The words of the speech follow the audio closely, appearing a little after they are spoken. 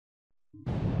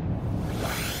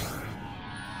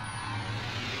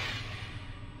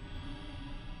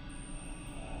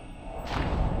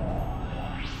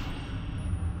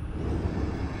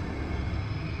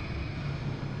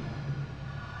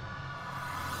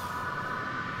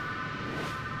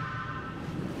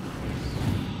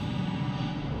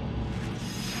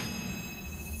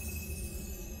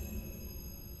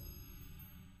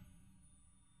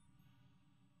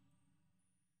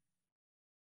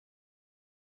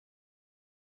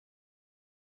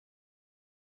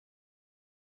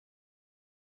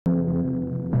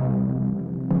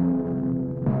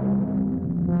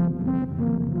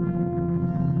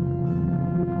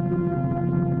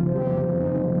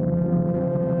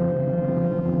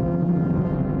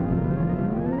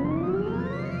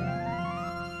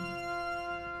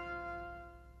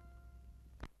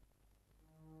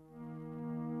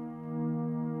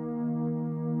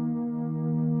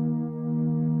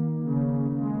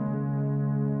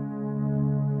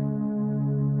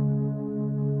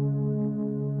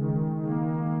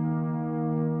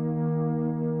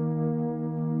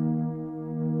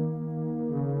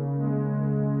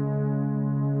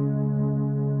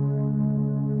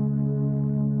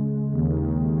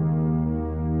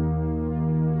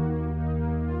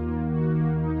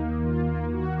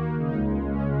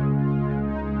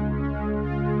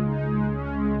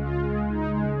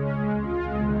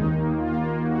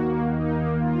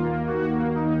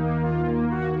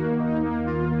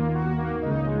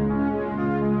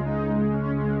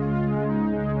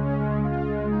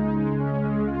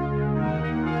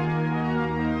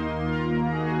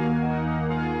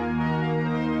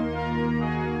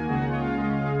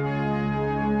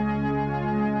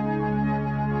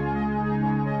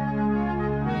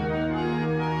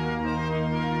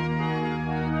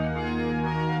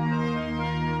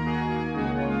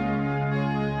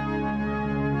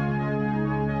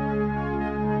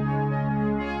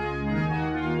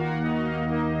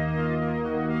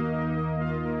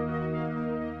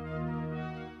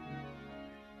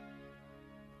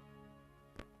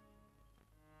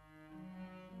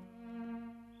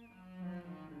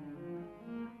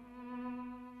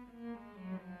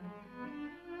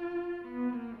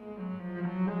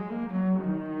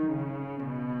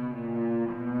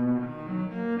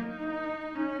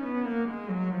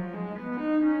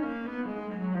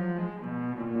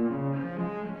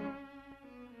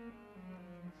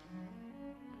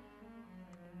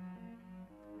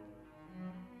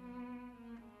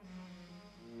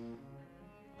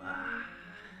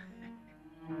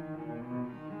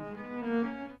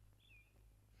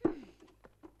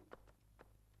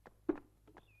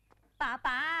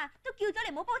叫咗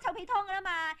你唔好煲臭屁湯噶啦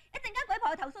嘛，一陣間鬼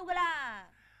婆投訴噶啦。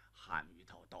鹹魚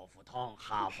頭豆腐湯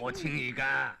下火清熱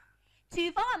㗎。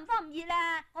廚房唔慌唔熱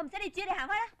啦，我唔使你煮，你行開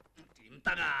啦。點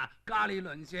得啊？加你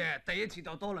鄰舍，第一次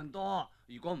就多倫多，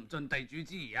如果唔盡地主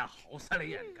之誼啊，好失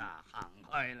禮人㗎，行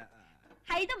開啦。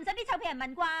係都唔使啲臭屁人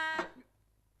問啩？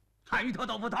鹹魚頭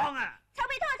豆腐湯啊！臭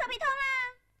屁湯啊，臭屁湯啊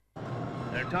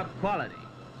They're top quality.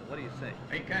 So what do you say?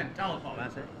 Hey Ken, telephone.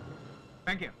 That's it.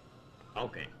 Thank you.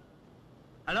 Okay.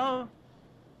 Hello。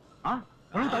啊，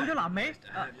我老豆咗南美。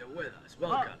Have you with us?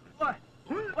 Welcome.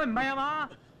 喂，唔係啊嘛？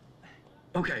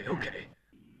 Okay, okay.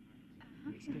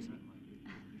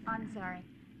 I'm sorry.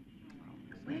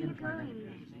 Where are you going?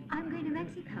 I'm going to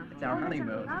Mexico. It's our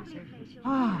honeymoon. Lovely place.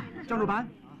 啊，張老闆，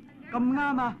咁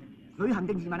啱啊！旅行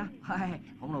定移民啊？係，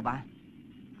孔老闆。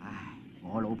唉，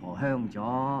我老婆香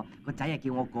咗，個仔啊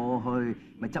叫我過去，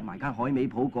咪執埋間海味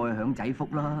鋪過去享仔福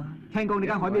啦。聽講你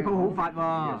間海味鋪好發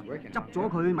喎，執咗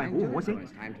佢咪好可惜。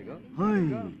唉，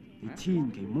你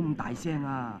千祈唔好咁大聲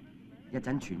啊！一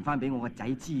陣傳翻俾我個仔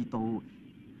知道，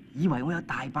以為我有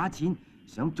大把錢，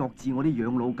想作至我啲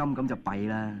養老金咁就弊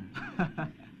啦。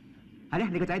係咧，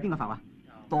你個仔喺邊個埠啊？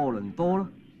多倫多咯。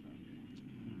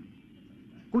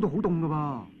嗰度好凍噶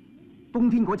噃，冬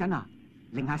天嗰陣啊，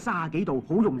零下30幾度，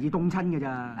好容易凍親㗎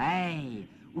咋。唉，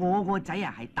我個仔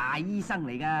啊係大醫生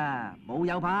嚟㗎，冇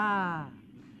有怕。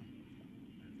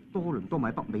多倫多咪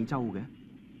喺北美洲嘅？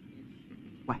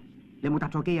喂，你有冇搭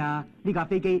錯機啊？呢架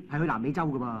飛機係去南美洲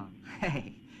㗎噃。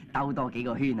兜多幾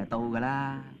個圈就到㗎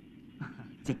啦。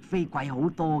直飛貴好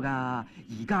多㗎，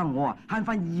而家我啊慳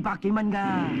翻200幾蚊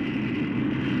㗎。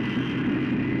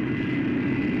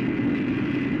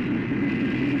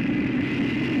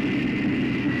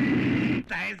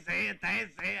抵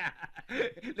死啊！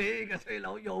你呢個衰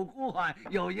佬又孤寒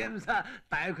又陰濕，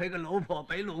帶佢個老婆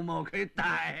俾老母佢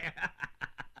帶，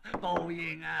報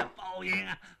應啊！報應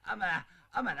啊！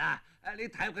阿文啊，你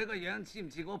睇佢個樣似唔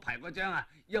似嗰排嗰張啊？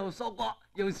又縮骨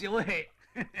又小氣。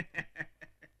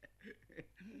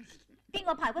邊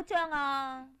個排嗰張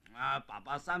啊？爸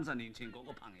爸30年前嗰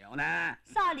個朋友呢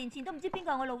？30年前都唔知邊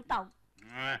個係我老豆。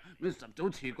你十早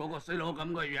似嗰個衰佬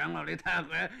咁個樣啦，你睇下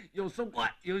佢又縮骨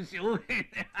又小氣。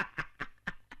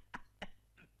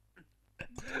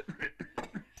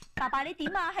爸爸你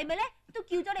點啊？係咪咧？都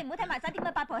叫咗你唔好睇埋晒點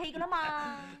嘅八婆戲噶啦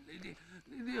嘛！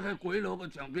呢啲係鬼佬嘅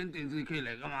長篇電視劇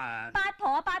嚟噶嘛？八婆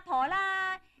啊八婆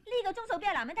啦！呢個鐘數邊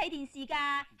有男人睇電視㗎？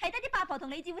係得啲八婆同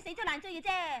你至會死追爛追嘅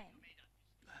啫。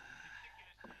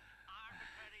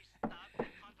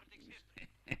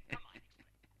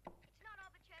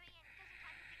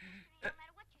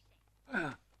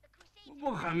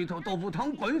我鹹魚頭豆腐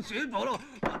湯滾瀉咗咯！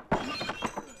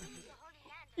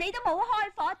你都冇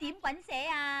開火，點滾瀉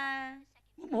啊？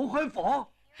我冇開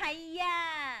火。係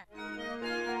啊。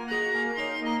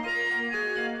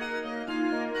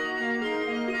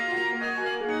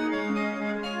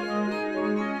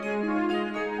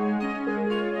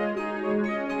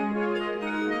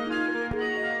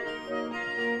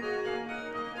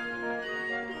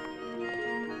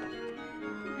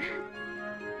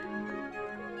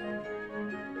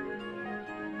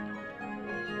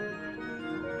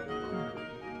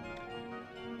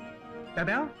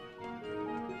Bell?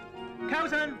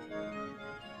 Kelson?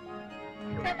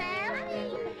 Bell?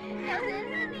 Kelson?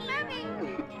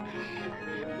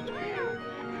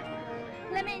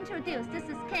 Let me introduce. This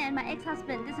is Ken, my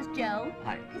ex-husband. This is Joe.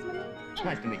 Hi. His mommy.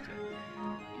 Nice to meet you.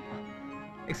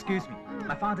 Excuse me,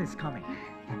 my father is coming.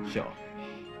 Sure.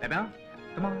 Bell,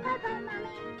 come on. Bye-bye, Mommy.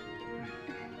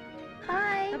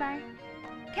 Bye. Bye-bye.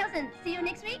 Kelson, see you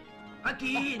next week. 阿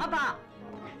健，阿爸，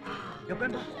入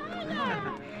緊。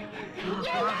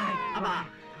阿爸。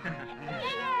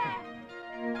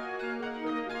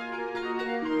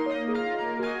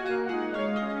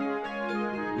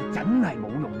你真係冇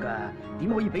用㗎，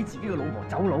點可以俾自己嘅老婆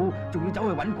走佬，仲要走去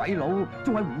揾鬼佬，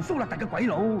仲係胡鬚立突嘅鬼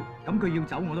佬？咁佢要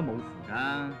走我都冇符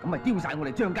㗎，咁咪丟晒我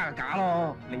哋張家嘅架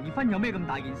咯。離婚有咩咁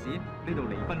大件事？呢度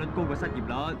離婚率高過失業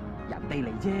率。人哋嚟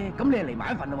啫，咁你係嚟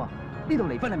埋一份咯喎。呢度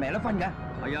離婚係咪有得分嘅？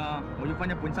係啊，我要分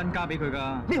一半身家俾佢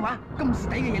㗎。咩話？咁蝕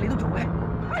底嘅嘢你都做嘅？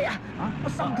哎呀，我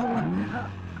心痛啊！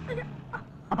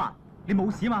阿爸，你冇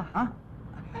事嘛？啊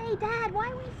Hey, Dad, why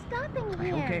are we stopping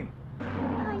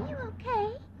here?？OK。Are you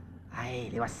okay? 唉，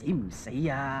你話死唔死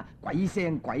啊？鬼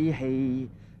聲鬼氣！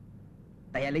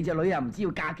第日你隻女啊，唔知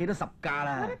要嫁幾多10嫁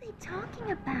啦 What are they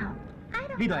talking about? I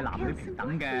don't 呢度係 know, 男女 Kelson. 平等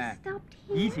Why 嘅 we stopped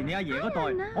here? 以前你阿爺嗰 I 代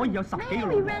don't know. 可以有10幾個老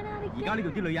Man, we 婆， ran out of 而家呢度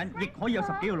啲女人亦可以有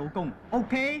10幾個老公。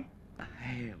OK？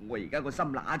 唉，我而家個心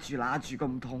揦住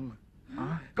咁痛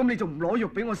啊！咁你仲唔攞肉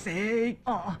俾我食？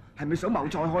哦，係咪想謀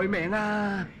財害命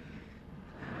啊？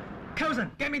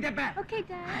 Kelson，get me that bag。Okay,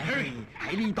 Dad. 唉，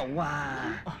喺呢度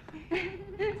啊！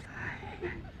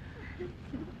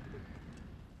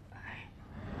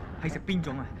係食邊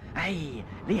種啊？唉，你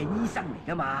係醫生嚟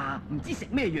噶嘛，唔知食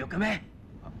咩藥嘅咩？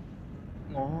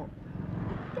我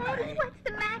Daddy, what's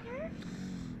the matter?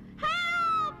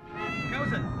 Help!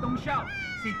 Kelson，don't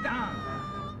shout，sit down。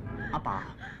阿爸，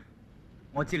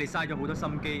我知你嘥咗好多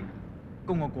心機，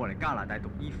供我過嚟加拿大讀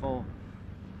醫科，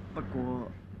不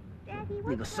過 Daddy,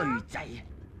 呢個 what's 衰 wrong? 仔，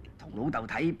同老豆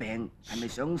睇病係咪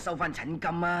想收翻診金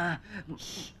啊？唔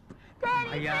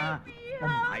係啊，我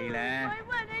唔係咧。 I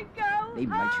wanna go 你唔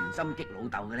係全心激老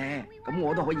豆嘅咧，咁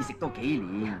我都可以食多幾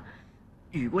年。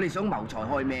如果你想謀財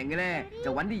害命嘅咧，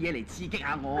就揾啲嘢嚟刺激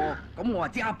下我，咁我啊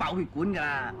即刻爆血管㗎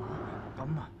啦！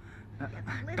咁啊，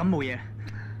咁冇嘢。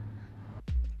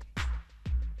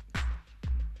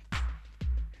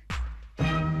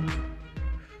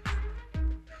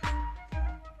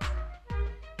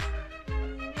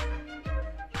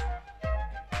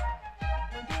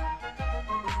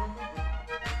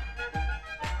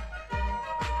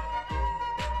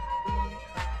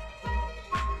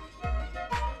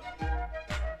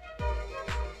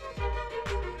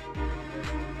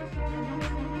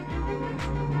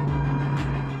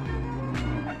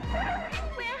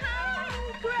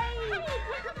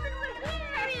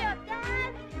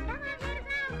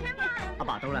阿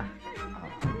爸到啦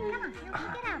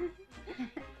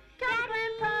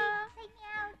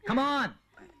 ，Come on，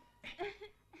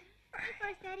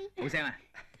 First, Daddy. 好聲啊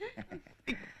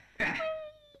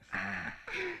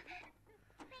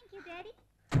Thank you, Daddy.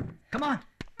 ！Come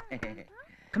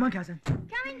on，Come on，Kelson。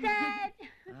 Coming, Dad.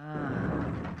 啊，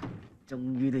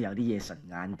終於都有啲嘢順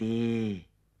眼啲。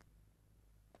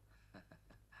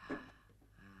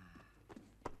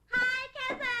 Hi,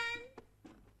 cousin.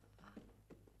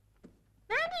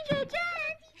 Manndy姐姐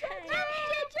Manndy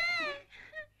姐姐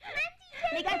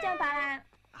你而家張伯啦，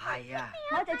係啊，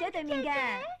我就住喺對面嘅，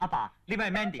阿爸，呢位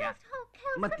係 Manndy 啊？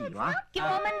乜電話？叫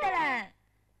我蚊得啦。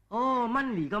哦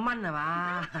，Manndy 個蚊係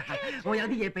嘛？我有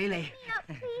啲嘢俾你。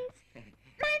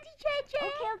 Manndy 姐姐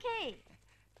OK，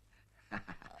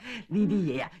 呢啲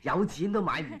嘢啊，有錢都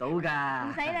買唔到唔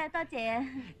㗎。使啦，多謝啊。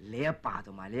你阿爸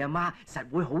同埋你阿媽實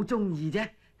會好中意啫。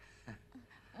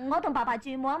我同爸爸住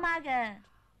冇阿媽嘅。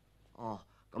哦，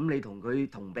咁你同佢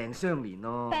同病相憐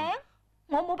咯。病？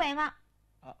我冇病啊。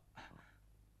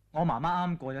我媽媽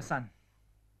啱過咗身。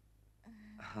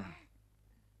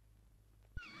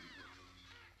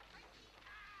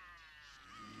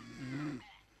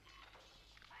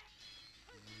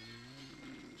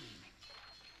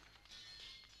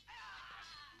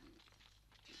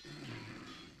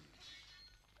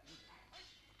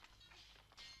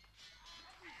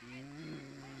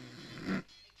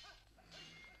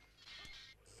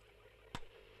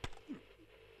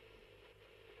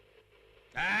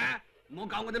唔好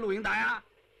搞我啲錄影帶啊！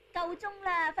夠鐘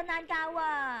啦，瞓晏覺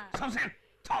啊。收聲！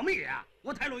嘈咩嘢啊？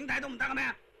我睇錄影帶都唔得嘅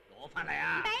咩？攞翻嚟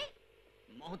啊！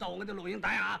唔好盜我啲錄影帶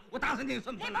啊！我打死你信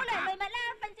唔信啊？你唔好嚟累物啦，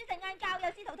瞓少陣晏覺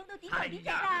又試頭痛到點頭點係呀，隻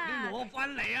啦。你攞翻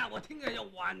嚟啊！我聽日要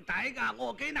還底㗎，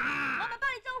我幾難。我咪幫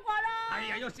你租過咯。係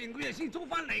呀，要成個月先租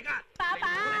翻嚟㗎。爸爸，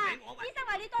你攞嚟俾我喂醫生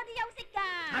話你多啲休息㗎。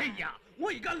哎呀，我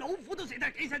而家老虎都食得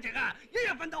幾十隻啊！一日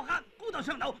瞓到黑，高頭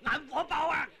上頭，眼火爆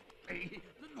啊！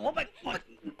我咪我。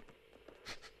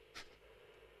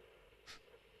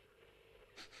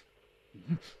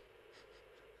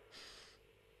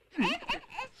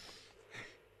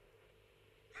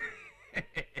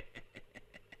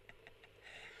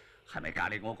係咪隔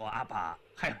離我個阿爸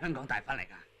係香港帶翻嚟㗎？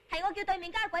係我叫對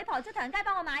面街鬼婆出唐人街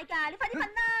幫我買㗎，你快啲瞓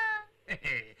啦。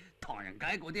唐人街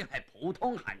嗰啲係普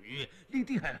通閒語，呢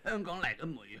啲係香港嚟嘅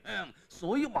梅香，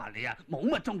所以話你啊冇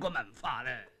乜中國文化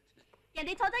咧。人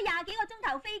哋坐咗20幾個鐘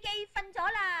頭飛機，瞓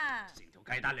咗啦。成條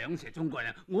雞打兩隻中國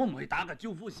人，我唔去打個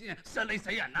招呼先，實你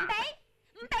死人啦！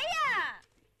唔俾啊！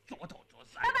阻頭阻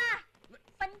勢。爸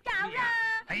爸，瞓覺啦。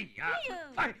哎呀，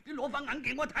喂，你攞翻眼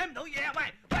鏡，我睇唔到嘢啊！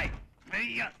喂喂，哎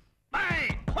呀，喂，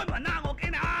開門啦，我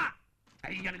見啊！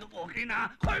哎呀，你個我見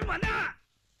啊，開門啊！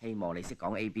希望你識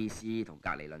講 ABC， 同隔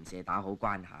離鄰舍打好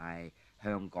關係。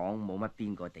香港冇乜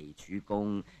邊個地主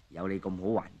公有你咁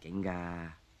好環境㗎。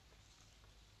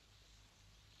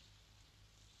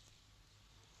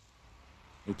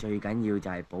你最緊要就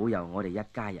係保佑我哋一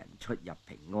家人出入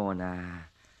平安啊！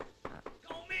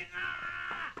救命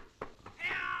啊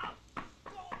 ！Help！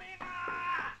 救命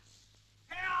啊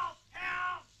 ！Help！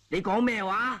 Help！ 你講咩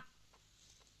話？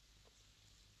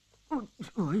哎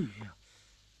呀！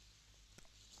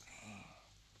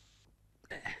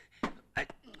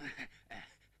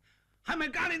係咪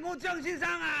隔離屋張先生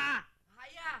啊？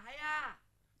係啊係啊！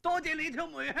多謝你條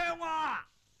梅香喎！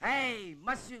唉，唉，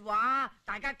乜説話？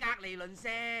大家隔離鄰舍。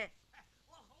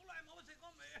我好耐冇食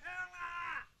過梅香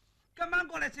啦，今晚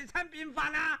過嚟食餐便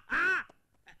飯啊！啊，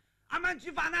啱啱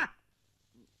煮飯啊！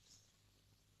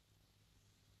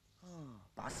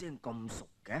把聲咁熟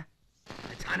嘅。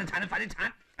鏟啊鏟啊，快啲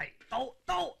鏟！係刀，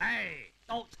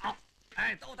刀炒，刀。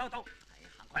係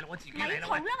行快啦，我自己嚟啦。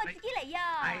咪嘈啦，我自己嚟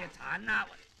啊！係啊，鏟啦！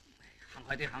行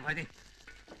快啲。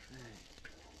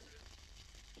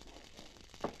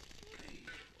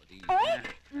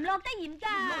唔落得鹽㗎。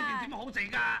唔落鹽點好食㗎？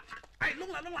燶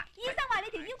啦！醫生話你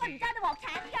條腰骨唔揸得鑊鏟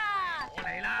㗎。我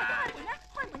嚟啦！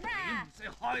開門啦！你唔識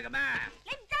開嘅咩？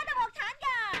你唔揸得鑊鏟㗎。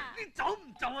你走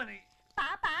唔走啊你？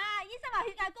爸，醫生話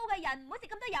血壓高嘅人唔好食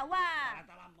咁多油啊。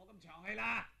得啦，唔好咁長氣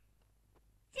啦。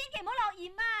千祈唔好落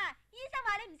鹽啊！醫生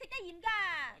話你唔食得鹽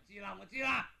㗎。我知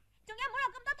啦。仲有唔好落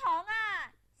咁多糖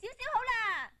啊，少少好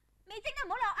啦，味精都唔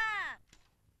好落啊。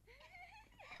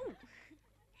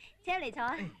車嚟坐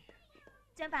啊，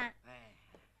張伯。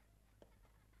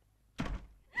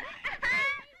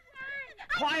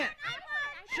Quiet!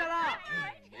 Shut up!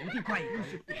 冇啲規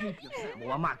矩，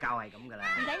冇阿媽教係咁噶啦。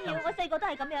唔緊要，我細個都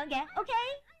係咁樣嘅 ，OK？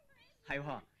 係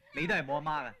喎，你都係冇阿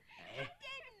媽噶。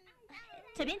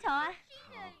隨便坐啊。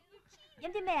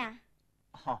飲啲咩啊？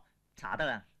哦，茶得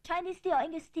啦。Chinese tea or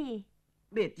English tea？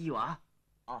 咩啲話？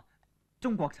哦，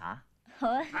中國茶。好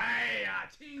啊。哎呀，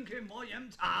千祈唔好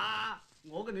飲茶。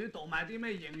我嘅女讀埋啲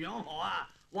咩營養學啊？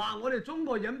話我哋中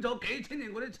國飲咗幾千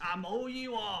年嗰啲茶冇醫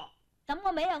喎。咁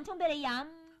我咪一樣沖俾你飲。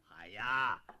係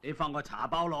啊，你放個茶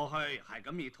包落去，係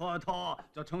咁熱拖一拖，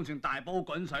就沖成大煲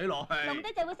滾水落去。濃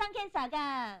得就會生 cancer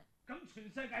㗎。咁全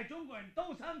世界中國人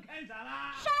都生 cancer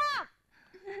啦。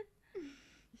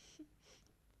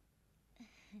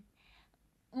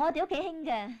我哋屋企興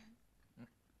嘅。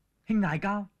興嗌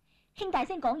交？興大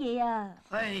聲講嘢啊！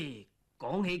唉，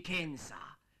講起 cancer，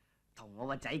 同我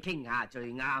個仔傾下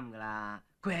最啱噶啦。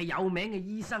佢係有名嘅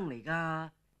醫生嚟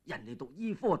噶，人哋讀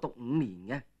醫科讀5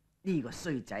年嘅，呢個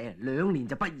衰仔啊2年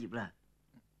就畢業啦。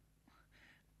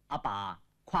阿爸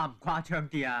誇唔誇張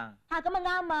啲啊？咁啊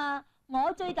啱啊！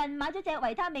我最近買咗隻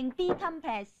維他命 B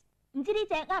complex， 唔知呢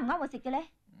隻啱唔啱我食嘅咧？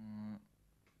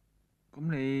咁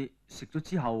你食咗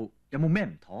之後有冇咩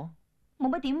唔妥？冇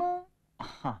乜點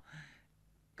啊。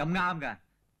咁啱㗎，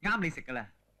啱你食㗎啦。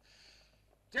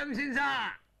張先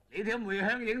生，你條梅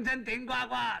香認真頂呱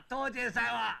呱，多謝晒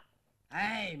喎。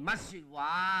唉，乜説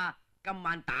話？今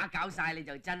晚打攪晒你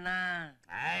就真啦。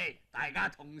唉，大家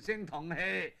同聲同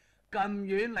氣，咁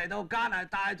遠嚟到加拿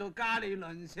大做家裏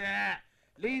鄰舍，呢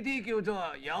啲叫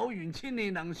做有緣千里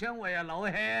能相會啊，老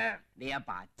兄。你阿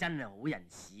爸真係好人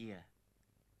士啊！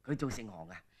佢做盛行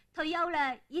啊？退休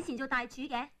啦，以前做大廚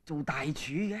嘅。做大廚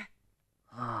嘅？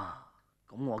啊，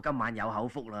咁我今晚有口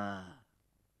福啦。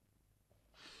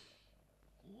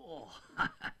哇！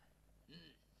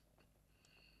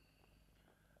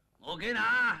我見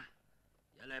啊，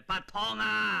入嚟拔湯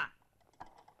啊！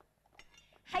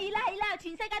係啦，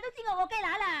全世界都知我雞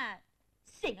乸啦，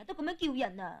成日都咁樣叫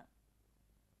人啊！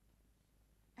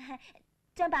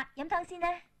張伯飲湯先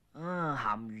啦。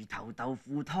鹹魚頭豆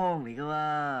腐湯嚟噶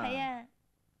喎。係啊。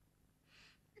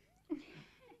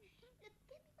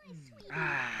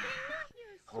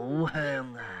好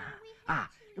香啊！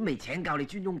都未請教你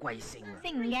尊翁貴姓啊？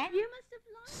姓吳嘅。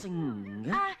姓吳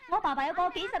嘅？我爸爸有個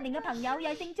幾10年嘅朋友，又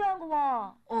係姓張嘅喎。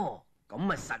哦，咁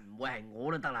啊實唔會係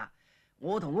我都得啦。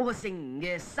我同嗰個姓吳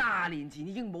嘅30年前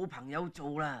已經冇朋友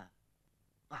做啦。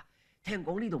聽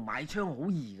講呢度買槍好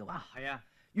易嘅話。係啊。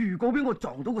如果俾我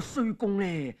撞到個衰公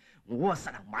咧，我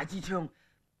實行買支槍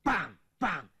，bang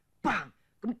bang bang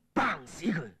咁 bang 死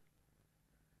佢。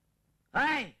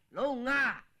唉，老吳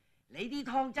啊，你啲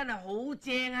湯真係好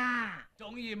正啊！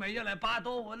中意咪一嚟霸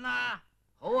多碗啦。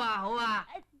好啊。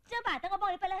張伯，等我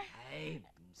幫你筆啦。唉，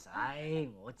唔使，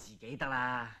我自己得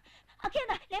啦。阿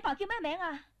Ken 啊，你阿爸叫咩名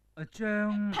啊？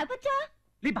張。排骨張。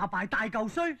你爸大嚿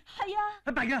衰。係啊。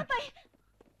弊啊。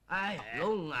唉，老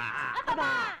吳啊。阿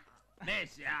爸。咩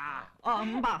事啊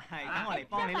？500係，等我嚟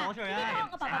幫你攞出去啊！呢啲湯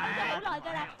我爸爸等咗好耐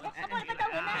㗎啦，我幫你筆多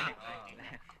碗啦。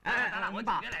得啦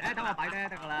，500，等我擺低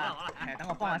得㗎啦。等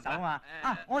我幫下手啊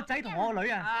嘛。我個仔同我個女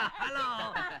啊。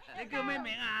Hello， 你叫咩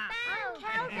名啊？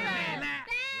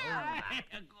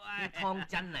啲湯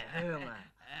真係香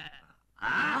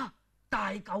啊！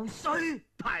大嚿衰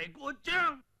排骨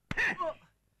張，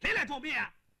你嚟做咩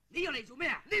啊？你又嚟做咩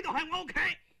啊？呢度係我屋企。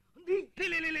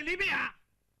你咩啊？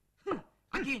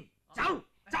阿健。走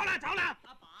啦，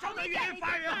走得越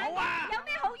快越好啊！有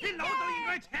咩好嘢？啲老豆應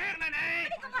該請啦你。你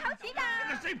咁我口齒㗎！呢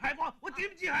個死排骨，我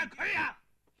點知係佢啊？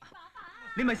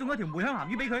你咪送咗條梅香鹹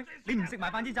魚俾佢，你唔食埋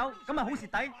飯支酒，咁咪好蝕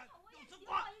底。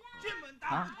專門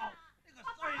打頭，呢個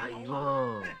衰係喎。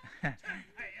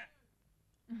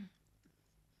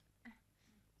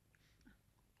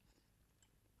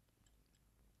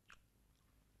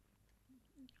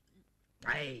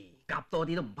多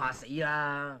啲都唔怕死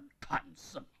啊！貪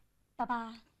心。爸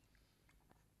爸，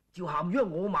條鹹魚係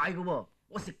我買嘅喎，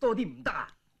我食多啲唔得啊！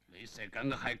你食緊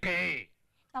嘅係雞。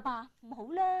爸爸唔好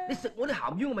啦。你食我啲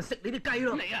鹹魚，我咪食你啲雞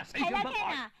咯。你啊，死係啦性不改。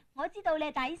 ，Ken 啊，我知道你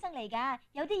係大醫生嚟㗎，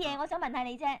有啲嘢我想問下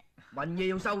你啫。問嘢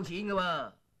要收錢嘅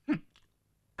喎。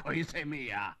佢食咩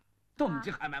啊？都唔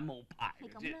知係咪冇牌嘅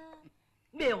啫。係咁啦。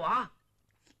咩話？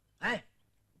唉，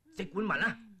即管問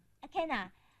啦。阿 Ken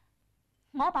啊，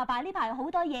我爸爸呢排好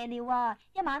多夜尿啊，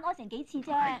一晚屙成幾次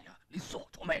啫。哎呀，你傻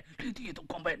咗咩？呢啲嘢都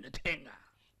講俾人哋聽啊！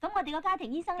咁我哋個家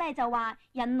庭醫生咧就話，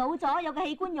人老咗有個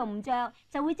器官用唔着，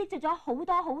就會積聚咗好多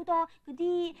嗰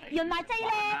啲潤滑劑咧，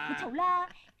咪嘈啦。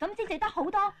咁積聚得好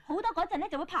多嗰陣咧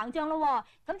就會膨脹咯，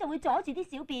咁就會阻住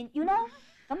啲小便，you know？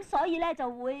咁所以咧就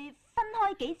會分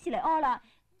開幾次嚟屙啦。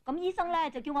咁醫生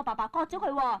咧就叫我爸爸割咗佢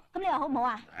喎，咁你話好唔好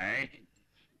啊？唉，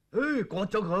割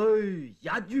咗佢，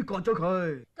一於割咗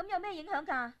佢。咁有咩影響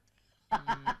㗎？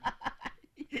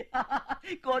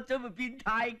割咗咪變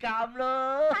太監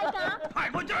咯。太監？排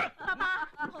個章。爸爸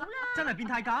唔好啦。真係變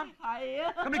態監？係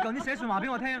啊。咁你舊年寫信話俾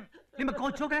我聽，你咪割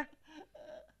咗嘅？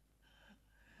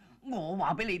我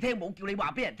話俾你聽，冇叫你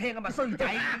話俾人聽啊嘛，衰仔。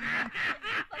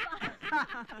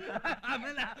係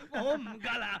咪啦？我唔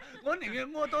㗎啦，我寧願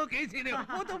屙多幾次尿，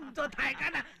我都唔做太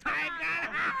監啦，太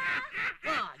監啦！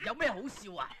啊，有咩好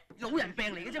笑啊？老人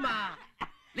病嚟嘅啫嘛，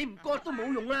你唔割都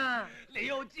冇用啦。你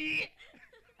又知？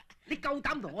你夠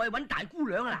膽同我去揾大姑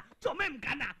娘啊？做咩唔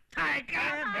緊啊？太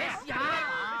監，咩事啊？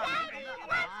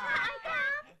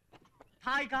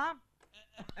太監？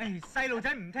誒，細路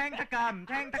仔唔聽得㗎，唔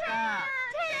聽得㗎。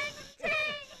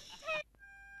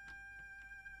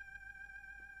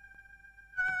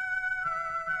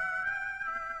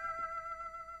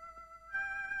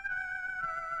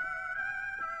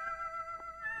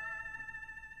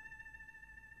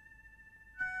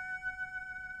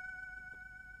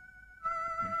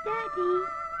Daddy.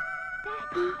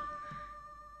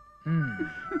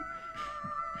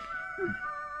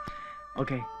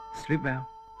 Okay, sleep well.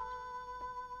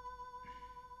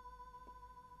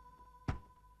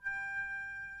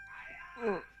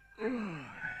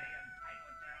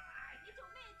 你做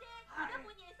咩啫？而家半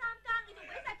夜3更，你仲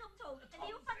鬼晒咁嘈，人哋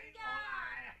要瞓㗎。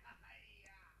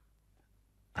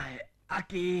阿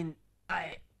健，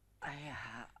哎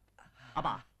呀，阿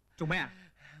爸，做咩啊？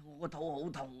我個肚好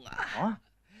痛啊！啊？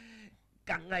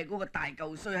梗係嗰個大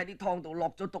嚿衰喺啲湯度落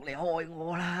咗毒嚟害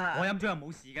我啦！我飲咗又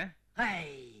冇事嘅。唉，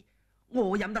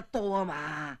我飲得多啊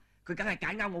嘛，佢梗係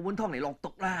揀啱我碗湯嚟落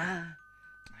毒啦。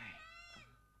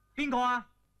邊個啊？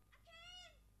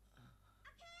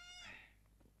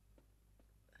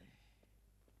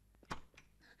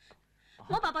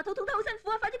我爸爸肚痛得好辛苦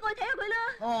啊，快啲過去睇下佢啦。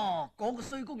哦，嗰個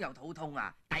衰公又肚痛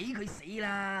啊，抵佢死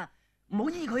啦！唔好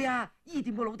醫佢啊，醫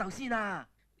掂個老豆先啊！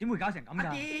點會搞成咁㗎？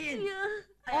阿健，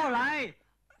哦嚟，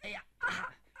哎呀，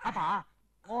阿爸，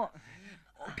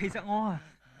其實我啊，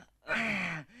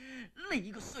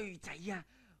你個衰仔啊！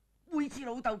每次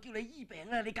老豆叫你醫病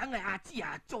啊，你梗係阿支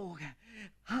阿佐嘅。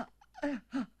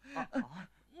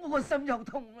我個心又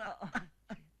痛啦。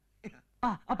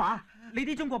阿爸，你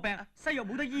啲中國病西藥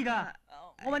冇得醫㗎，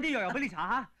我揾啲藥油俾你搽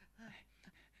下。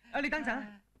你等陣。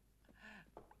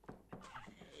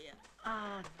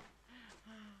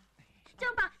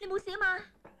張伯，你冇事啊嘛？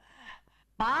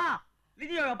爸，你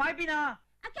啲藥油擺喺邊啊？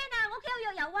阿 Ken 啊，我屋企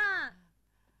有藥油啊。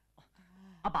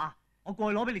阿爸，我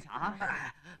過去攞俾你搽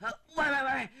下。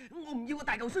喂，我唔要個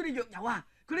大嚿衰啲藥油啊！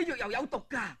佢啲藥油有毒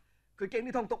㗎，佢驚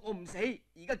啲湯毒我唔死，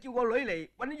而家叫個女嚟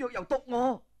揾啲藥油毒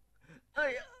我。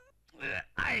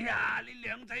哎呀，你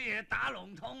兩仔爺打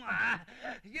龍通啊！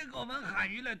一個揾鹹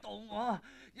魚嚟毒我，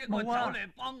一個走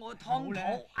嚟幫我劏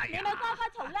肚。哎呀，你咪瓜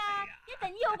嘈啦！一陣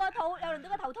醫好個肚，又輪到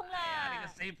個頭痛啦。你個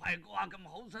死屁哥啊，咁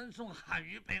好心送鹹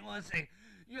魚俾我食，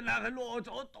原來佢落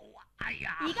咗毒啊！哎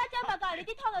呀！而家張伯教你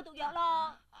啲湯有毒藥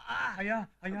咯。係啊，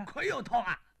佢有湯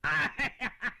啊！哎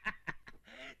呀，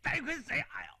抵佢死！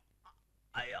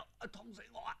哎呀，痛死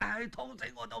我啊！痛死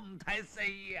我都唔睇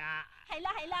西啊！係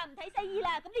啦，唔睇西醫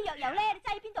啦。咁啲藥油咧，你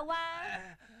擠喺邊度啊？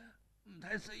唔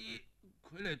睇西醫，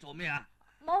佢嚟做咩啊？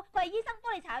冇，佢係醫生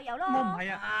幫你搽藥油咯。我唔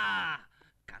係啊，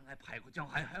梗係派嗰張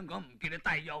喺香港唔見你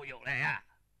帶藥藥嚟啊！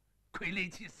佢呢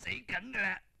次死緊嘅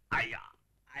啦！哎呀，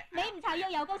你唔搽藥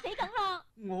油夠死梗咯。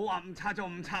我話唔搽就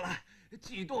唔搽啦，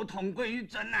至多同歸於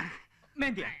盡啊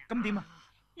Manndy，咁點啊？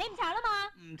你唔搽啦嘛？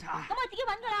唔搽。咁我自己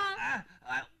揾噶啦。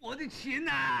我啲錢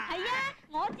啊！係啊，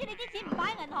我知你啲錢唔擺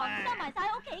喺銀行，收埋晒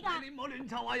喺屋企㗎。你唔好亂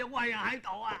湊啊！有壞人喺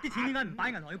度啊！啲錢點解唔擺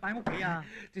銀行要擺屋企啊？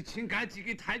啲錢梗係自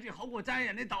己睇住好過爭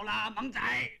人呢度啦，懵仔！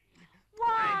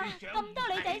哇，咁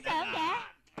多女仔相嘅！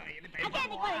阿 Ken，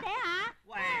你過嚟睇下。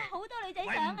哇，好多女仔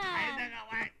相啊！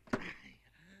喂！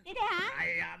你你睇下。哎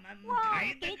呀，咪唔哇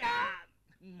睇得㗎，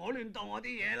唔好亂動我啲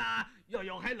嘢啦。若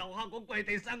若喺樓下嗰櫃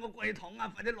地生個櫃桶啊，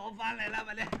快啲攞翻嚟啦，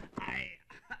快啲！哎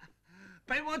呀，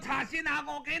俾我查先下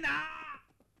我幾拿，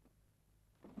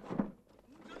唔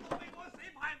准我俾我死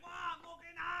排瓜，我幾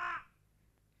拿。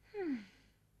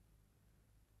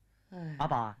阿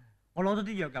爸，我攞咗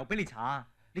啲藥油俾你搽，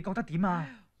你覺得點啊？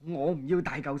我唔要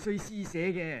大嚿衰施捨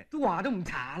嘅，都話都唔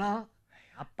搽啦。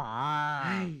阿爸，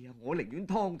哎呀，我寧願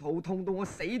湯肚痛到我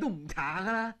死都唔搽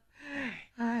噶啦。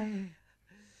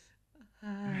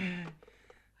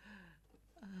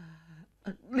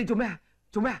你做咩啊？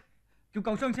做咩啊？叫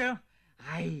救傷車咯。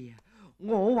哎呀，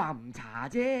我話唔搽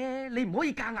啫，你唔可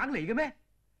以夾硬嚟嘅咩？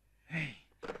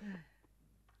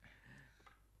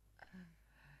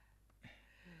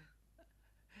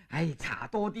唉，搽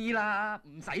多啲啦，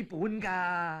唔使本㗎。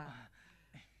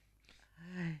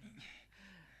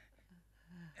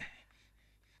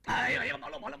哎呀，冇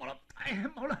啦，哎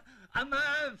呀，冇啦，阿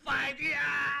媽，快啲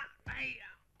啊！哎呀，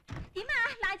點啊？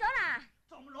賴咗啦？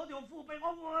仲攞條褲俾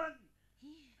我換？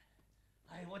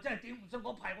唉，我真係頂唔順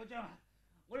嗰排嗰張啊！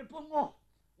我哋搬屋。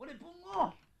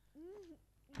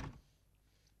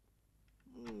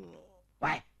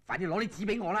喂，快啲攞啲紙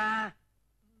俾我啦！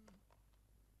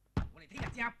我哋聽日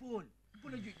即刻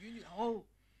搬到越遠越好。唔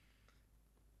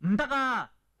得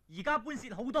啊！而家搬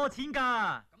蝕好多錢㗎。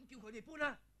咁叫佢哋搬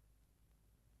啦。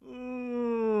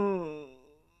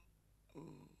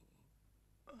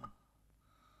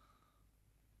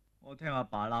我聽阿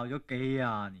爸鬧咗幾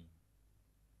廿年，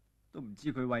都唔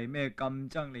知佢為咩咁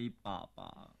憎你爸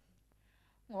爸。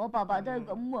我爸爸都係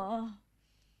咁話，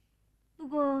不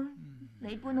過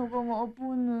你搬好過我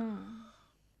搬啊。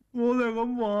我就係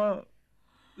咁話，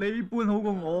你搬好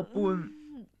過我搬。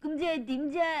咁即係點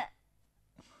啫？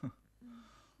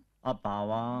阿爸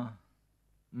話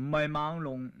唔係猛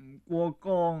龍唔過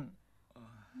江。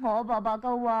我爸爸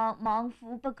就話猛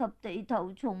虎不及地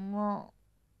頭蟲啊。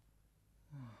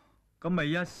咁咪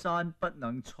一山不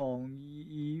能藏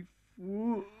二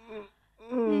虎。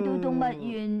呢度動物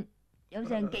園有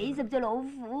成幾十隻老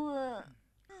虎啊！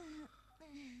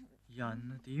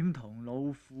人點同老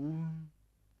虎？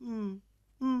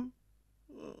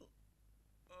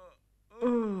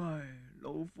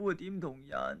老虎點同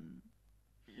人？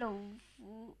老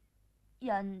虎、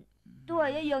人都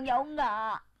係一樣有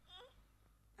牙。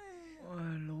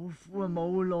老虎啊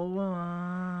冇腦啊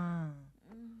嘛。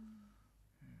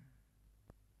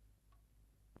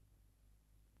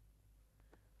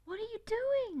What are you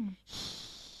doing?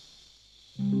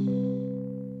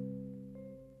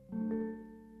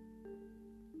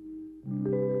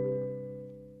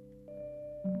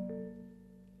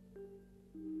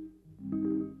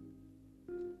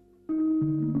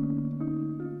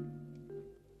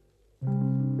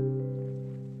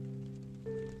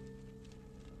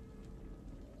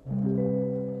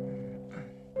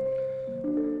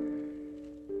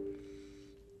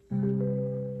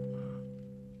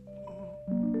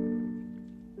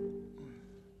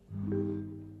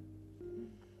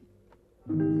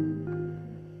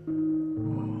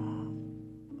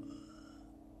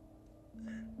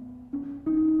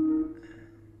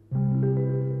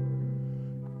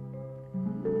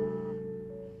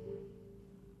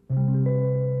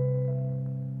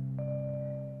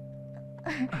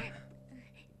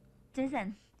早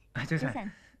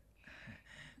晨。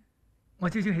我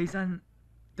朝早起身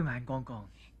都眼光光。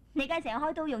你梗係成日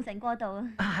開刀用神過度啊？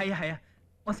係啊，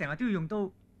我成日都要用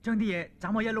刀將啲嘢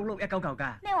斬開一碌碌一嚿嚿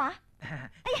㗎。咩話？哎呀，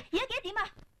而家幾多點啊？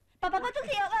爸爸個鐘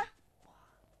食藥啊！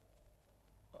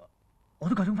我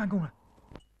都夠鐘翻工啦。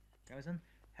Delon,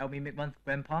 help me make one,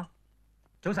 Grandpa。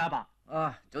早晨，阿爸。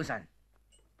啊，早晨。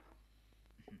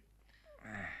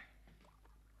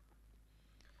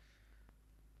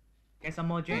Get some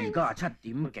more drinks。而家係7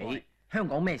點幾，香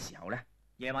港咩時候咧？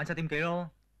夜晚7點幾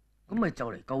咯。咁咪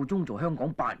就嚟夠鐘做香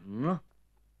港85咯。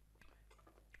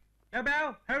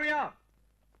Bell, hurry up！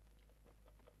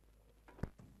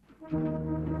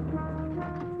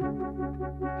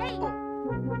 Hey,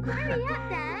 hurry up,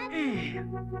 Dad!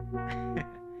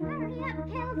 Hurry up,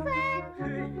 Kelson!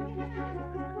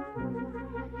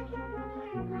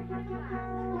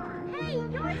 Hey,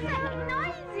 you're so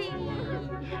noisy!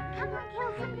 Come on,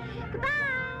 Kelson. Goodbye!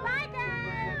 Bye,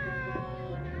 Dad!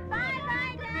 Bye,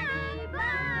 Daddy!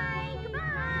 Bye!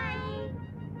 Goodbye!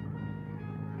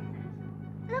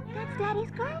 Look, that's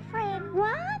Daddy's girlfriend.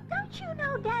 What? Don't you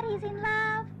know Daddy's in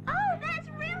love? Oh, that's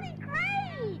really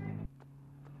great!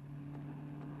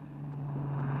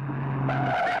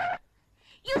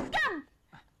 You scum！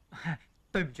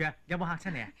 對唔住啊，有冇嚇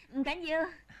親你啊？唔緊要，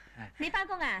你翻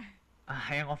工啊？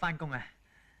係啊，我翻工啊。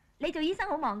你做醫生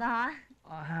好忙噶嚇？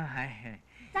係。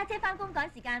揸車翻工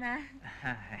趕時間啊！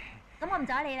係。咁我唔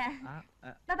阻你啦。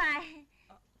拜拜。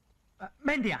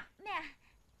Manndy 啊？咩啊？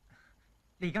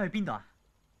你而家去邊度啊？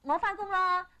我翻工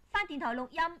咯，翻電台錄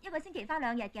音，一個星期翻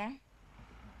2日嘅。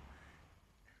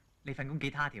你份工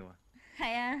幾他條啊？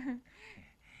係啊。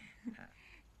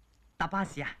搭巴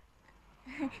士啊？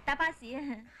搭巴士啊？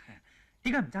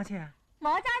點解唔揸車啊？我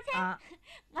揸車，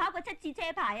我考過7次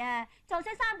車牌啊，撞傷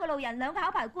3個路人，2個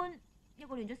考牌官，一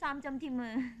個亂咗3針添啊！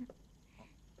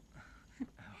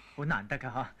好難得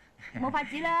㗎嗬！冇法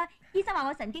子啦，醫生話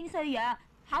我神經衰弱，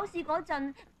考試嗰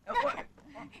陣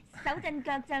手震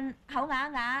腳震口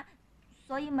啞啞，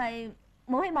所以咪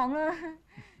冇希望啦。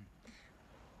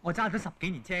我揸咗10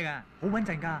幾年車㗎，好穩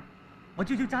陣㗎。我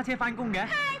朝早揸車翻工嘅，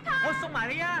我送埋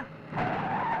你啊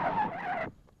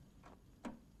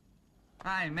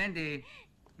！Hi Manndy，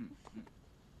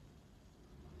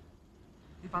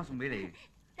 啲花送俾你。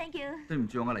Thank you。對唔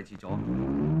住，我嚟遲咗。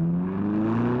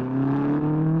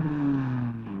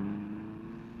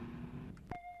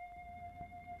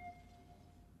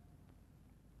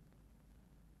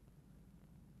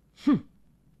哼！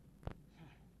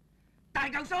大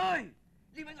嚿衰，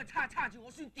呢位個叉住我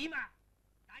算點啊？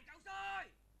大嚿衰！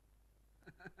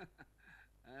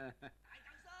大嚿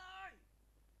衰！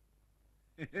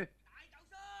大嚿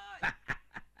衰！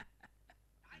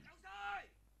大嚿衰！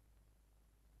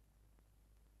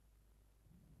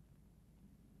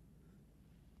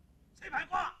死牌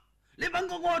瓜！你揾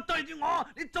個我對住我，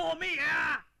你做咩嘢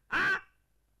啊？啊！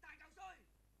大嚿衰！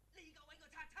呢嚿位個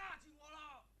叉住我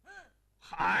咯！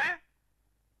係？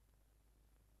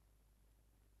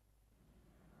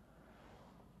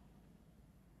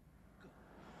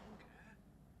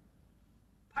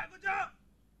排個章，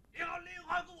以後離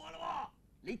開過我咯喎！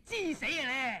你知死啊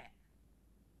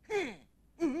你！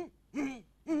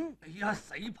哎呀，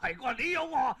死牌哥，你有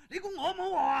禍，你估我冇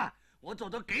禍啊？我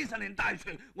做咗幾10年大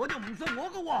廚，我就唔信我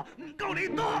個禍唔夠你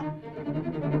多。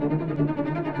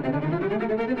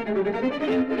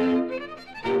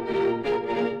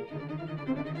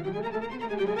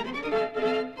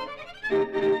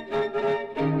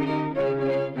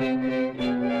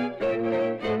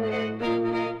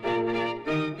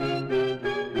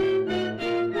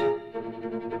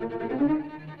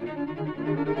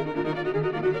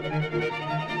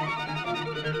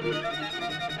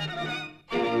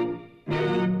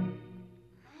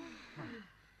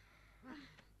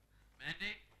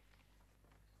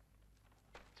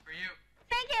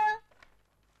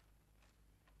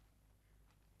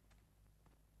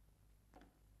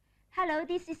Hello,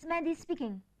 this is Manndy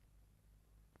speaking.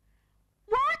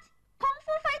 What? Kung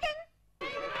Fu fighting?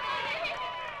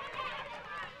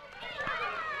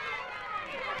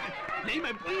 你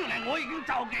咪本嚟我已經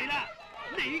就忌啦，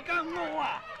你間屋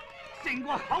啊，成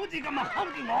個口字咁啊睺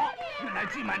住我，原來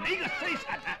住埋你個衰神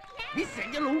啊！你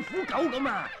成隻老虎狗咁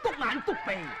啊，篤眼篤鼻。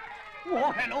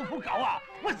我係老虎狗啊，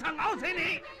我實咬死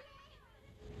你！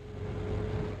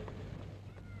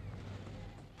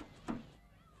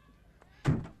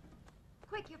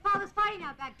 Quick, your father's fighting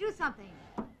out back. Do something.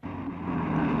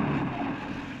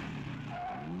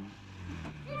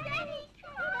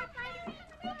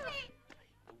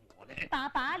 Daddy, 爸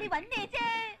爸，你揾咩啫？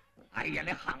哎呀，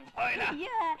你行開啦！哎呀，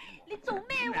你做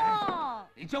咩喎？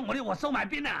你將我啲鑊收埋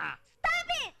邊啊 ！Stop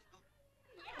it！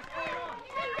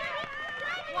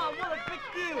 哇 ，what a big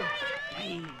deal！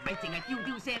 咪淨係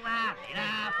丟聲啦，嚟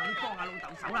啦，快啲幫下老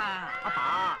豆手啦！阿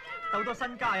爸，鬥多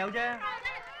身家有啫。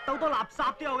 鬥多垃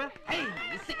圾都有嘅。嘿，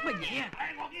你識乜嘢啊？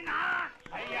我見下。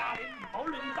哎呀，你唔好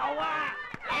亂鬥啊！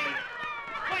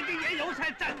喂，啲嘢有晒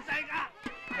陣勢㗎。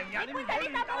係呀，你搬晒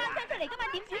啲衫包啱聲出嚟㗎嘛？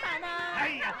點煮飯啊？哎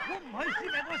呀，我唔可以輸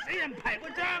俾個死人排個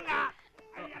章啊！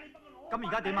咁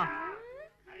而家點啊？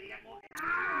哎呀，我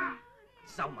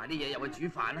收埋啲嘢入去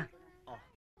煮飯啦。哦。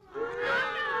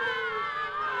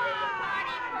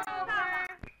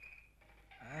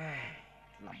唉，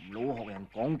林老學人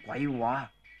講鬼話。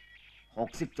 學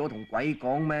識咗同鬼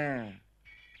講咩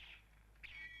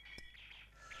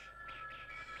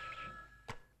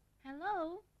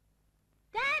 ？Hello,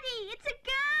 Daddy, it's a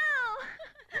girl.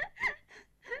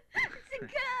 It's a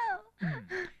girl.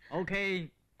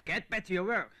 Okay, get back to your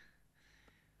work.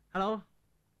 Hello,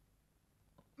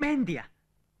 Manndy 啊。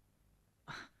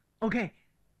OK，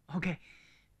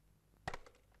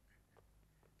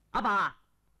 阿爸，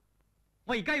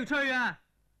我而家要出去啊。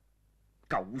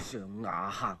狗上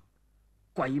瓦坑。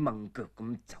 鬼掹腳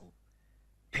咁走，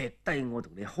劈低我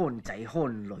同你看仔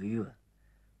看女喎，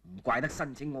唔怪得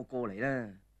申請我過嚟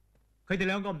啦。佢哋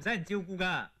兩個唔使人照顧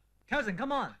㗎。Captions,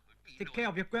 come on, take care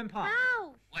of your grandpa.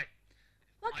 No. 喂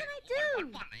What can I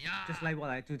do? Just like what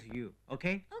I do to you,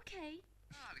 okay? Okay.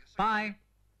 Bye.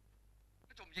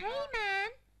 Hey,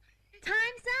 man.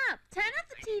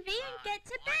 TV and get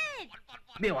to bed.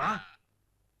 咩話？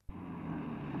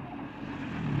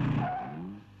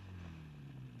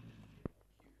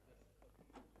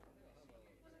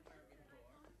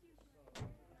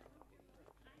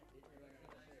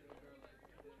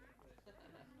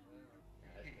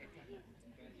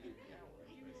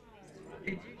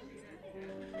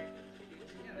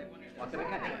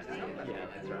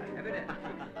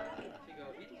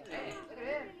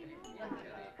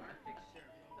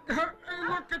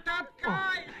 Look at that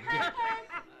guy!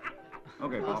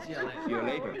 Okay, Bob. See you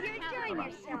later. You're enjoying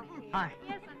yourself here. Hi.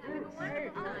 Yes,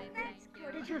 oh, that's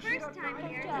good. It's your first time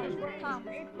here.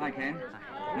 Hi, Ken.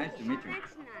 Nice to meet you.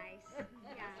 That's nice.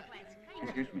 Yeah.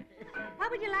 Excuse me. What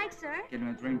would you like, sir? Get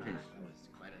me a drink,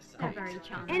 please. Very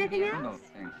charming. Anything else? No,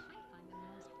 thanks.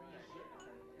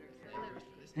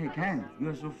 Hey, Ken,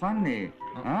 you're so funny.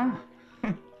 啊？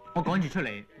我趕住出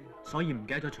嚟，所以唔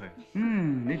記得咗除。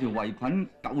你條圍裙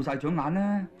夠晒長眼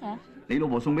啦。你老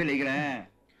婆送俾你嘅咧。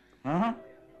啊？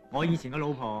我以前嘅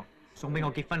老婆送俾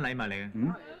我結婚禮物嚟嘅。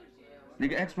你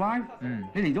嘅 ex-wife？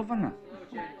你離咗婚啊？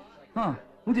啊，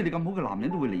好似你咁好嘅男人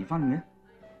都會離婚嘅。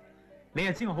你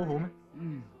又知我好好咩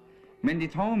？Manndy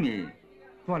told me，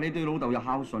佢話你對老豆又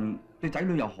孝順，對仔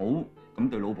女又好，咁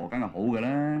對老婆梗係好嘅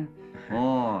啦。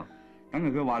哦。 梗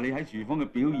係佢話你喺廚房嘅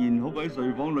表現好過喺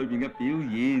睡房裏邊嘅表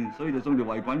現，所以就送條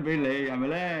圍裙俾你，係咪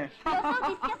咧？又收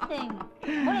disgusting，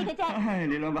 唔好理佢啫。唉，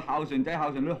你兩個孝順仔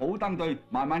孝順女好登對，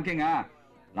慢慢傾啊！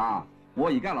嗱，我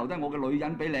而家留低我嘅女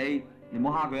人俾你，你唔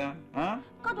好蝦佢啊！啊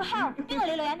 ？Go to hell！ 邊個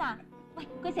你女人啊？喂，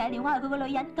佢成日撩我係佢個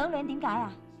女人，嗰女人點解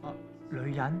啊？女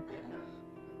人？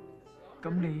咁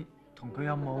你同佢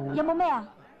有冇？有冇咩啊？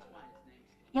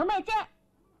有咩啫？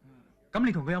咁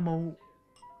你同佢有冇？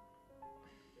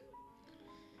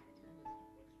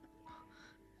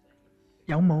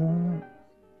 有冇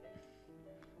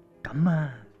咁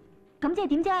啊？咁即係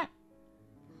點啫？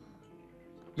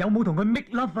有冇同佢 make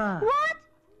love 啊 ？What?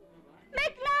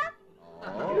 Make love？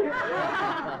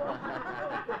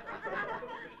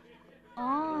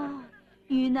 哦，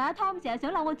原來阿 Tom 成日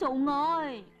想鬧我做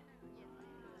愛。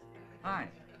Hi。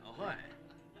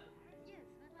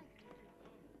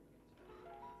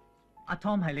阿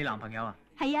Tom 係你男朋友啊？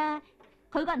係啊，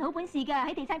佢個人好本事㗎，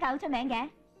喺地產界好出名嘅。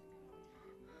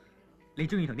 你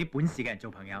中意同啲本事嘅人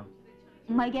做朋友？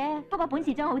唔係嘅，不過本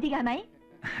事將好啲嘅係咪？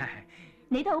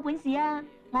你都好本事啊！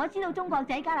我知道中國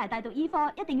仔加拿大讀醫科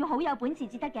一定要好有本事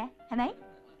至得嘅，係咪？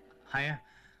係啊，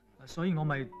所以我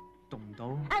咪讀唔到。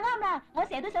啊啱啦，我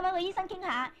成日都想揾個醫生傾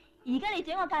下，而家你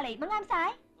住喺我隔離，咪啱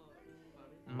晒。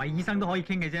唔係醫生都可以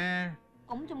傾嘅啫。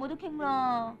咁就冇得傾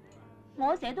啦！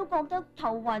我成日都覺得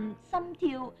頭暈、心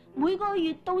跳，每個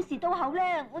月到時到後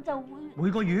咧，我就會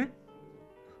每個月。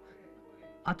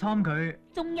 阿 Tom 佢，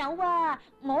仲有啊！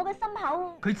我嘅心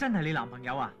口，佢真係你男朋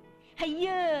友啊？係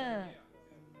啊。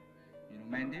You know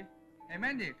Manndy? Hey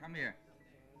Manndy, come here.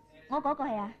 我嗰個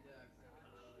係啊。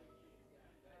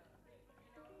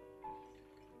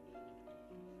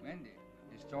Manndy,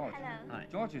 it's George. Hello. Hi.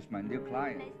 George is my new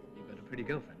client. You've got a pretty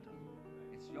girlfriend.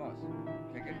 It's yours.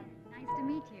 Take it. Nice to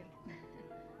meet you.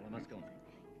 Well, I must go now.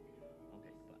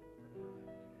 Okay, bye.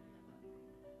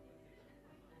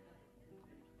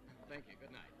 Thank you.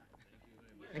 Good night.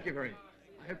 Thank you very much.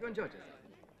 I hope you enjoyed yourself.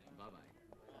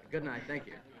 Bye-bye. Good night. Thank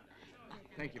you.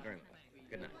 Thank you very much.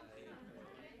 Good night.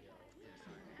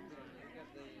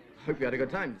 Hope you had a good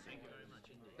time this evening.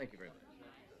 Thank you very much.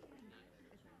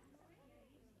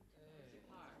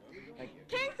 Thank you.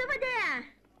 Ken's over there.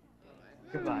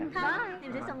 Goodbye. 好，你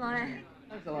唔使送我啦。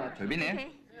Thanks a lot. 隨便你啊。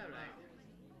 OK。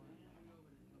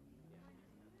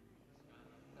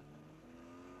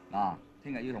嗱，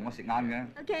聽日要同我食晏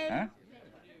嘅。OK。啊，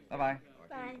拜拜。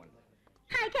拜。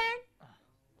Hi Ken。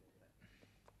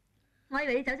我以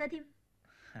為你走咗添。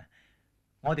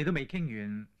我哋都未傾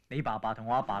完你爸爸同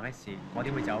我阿爸嘅事，我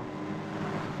點會走？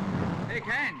 Hey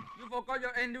Ken, you forgot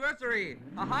your anniversary.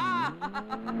 哈哈。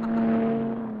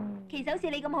其實好似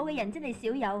你咁好嘅人真係少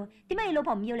有，點解你老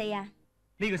婆唔要你啊？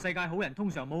呢個世界好人通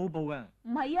常冇好報㗎。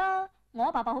唔係啊，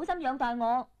我爸爸好心養大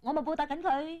我，我咪報答緊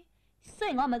佢。雖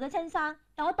然我唔係佢親生，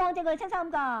但我當正佢係親生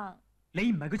咁㗎。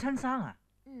你唔係佢親生啊？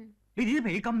嗯。你哋啲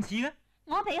脾氣咁似嘅？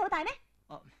我脾氣好大咩？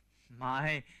唔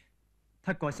係，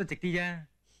不過係率直啲啫。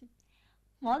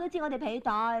我都知我哋脾氣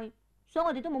大，所以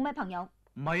我哋都冇咩朋友。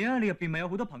唔係啊，你入邊咪有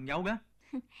好多朋友嘅？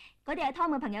嗰啲係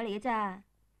Tom 嘅朋友嚟嘅咋。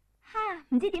哈，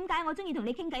唔知點解我中意同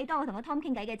你傾偈多過同阿 Tom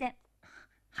傾偈嘅啫。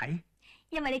係。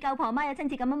因為你救婆媽有親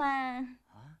切感啊嘛。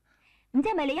唔知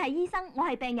係咪你係醫生，我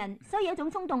係病人，所以有一種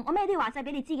衝動，我咩都要話晒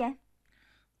俾你知嘅。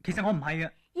其實我唔係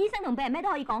嘅。醫生同病人咩都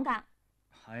可以講㗎。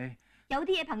係。有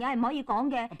啲嘢朋友係唔可以講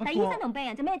嘅，但係醫生同病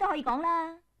人就咩都可以講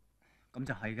啦。咁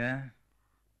就係嘅。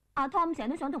阿 Tom 成日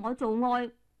都想同我做愛，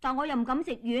但我又唔敢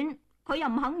食丸，佢又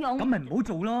唔肯用。咁咪唔好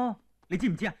做咯。你知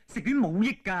唔知啊？食丸冇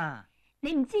益㗎。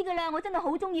你唔知㗎啦，我真係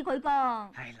好中意佢㗎。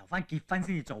唉，留翻結婚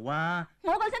先至做啊！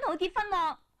我夠想同佢結婚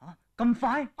喎。嚇咁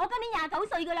快？我今年29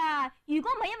歲㗎啦，如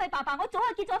果唔係因為爸爸，我早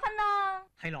就結咗婚啦。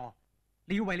係咯，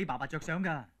你要為你爸爸着想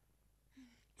㗎。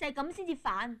就係咁先至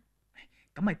煩。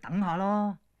咁咪等下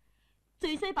咯。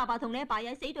最衰爸爸同你阿爸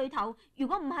又係死對頭，如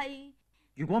果唔係，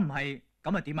咁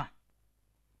咪點啊？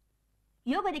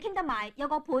如果佢哋傾得埋，有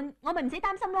個伴，我咪唔使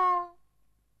擔心咯。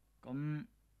咁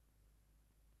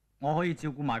我可以照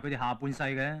顧埋佢哋下半世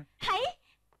嘅。係，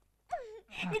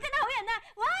你真係好人啊！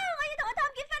哇，我要同阿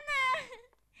Tom 結婚啊！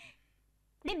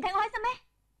你唔睇我開心咩？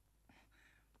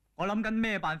我諗緊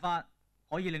咩辦法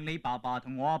可以令你爸爸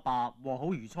同我阿爸和好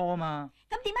如初啊嘛。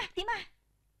咁點啊？點啊？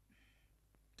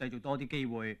製造多啲機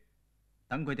會，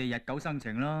等佢哋日久生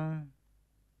情啦。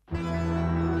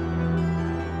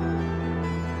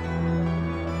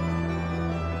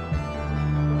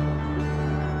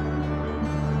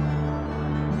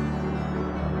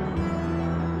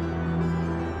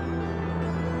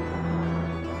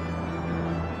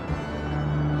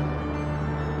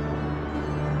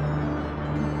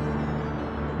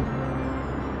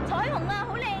彩虹啊，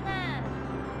好靚啊！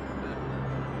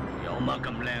有乜咁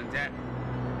靚啫？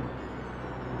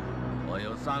我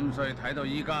由3歲睇到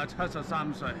依家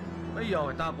73歲，乜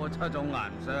又係得過7種顏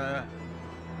色？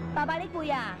爸爸你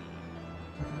攰啊？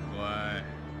喂，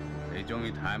你中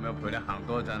意睇咪陪你行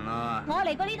多陣啦。我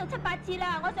嚟過呢度7、8次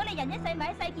啦，我想你人一世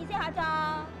咪一世見識下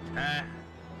咋。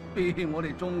畢竟我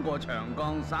哋中國長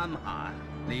江三峽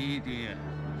呢啲啊，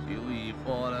小兒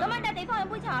科啦。咁揾笪地方飲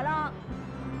杯茶啦。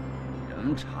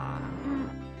飲茶。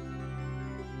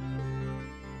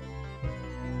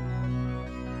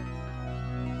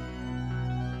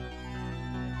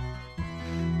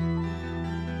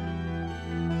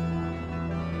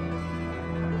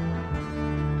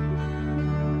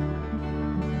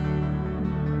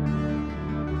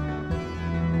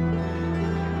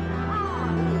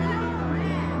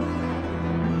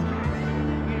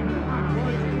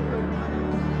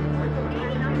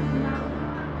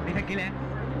你睇幾靚？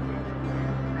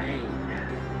唉，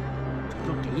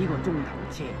坐咗幾個鐘頭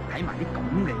車，睇埋啲咁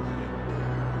嘅嘢。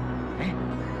誒，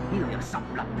呢度又濕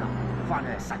立立，翻去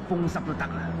實風濕都得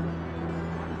啦。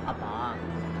阿爸，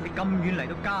你咁遠嚟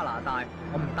到加拿大，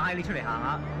我唔帶你出嚟行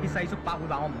下，啲細叔伯會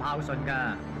話我唔孝順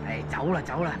㗎。唉，走啦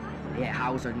走啦，你係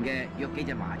孝順嘅，約幾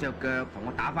隻麻雀腳同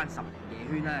我打翻10夜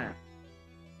圈啦。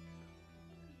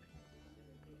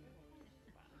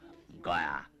唔該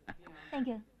啊。Thank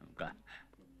you。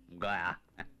唔該啊！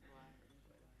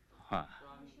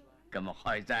今日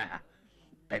開齋啊，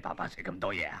俾爸爸食咁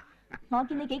多嘢啊！我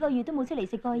見你幾個月都冇出嚟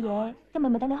食過嘢，今日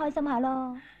咪等你開心下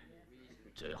咯。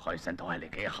最開心都係你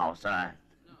幾孝順，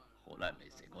好耐未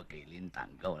食過忌廉蛋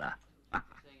糕啦。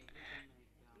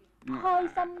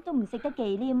開心都唔食得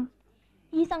忌廉，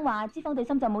醫生話脂肪對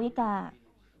心臟冇益㗎。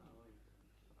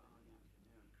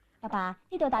爸爸，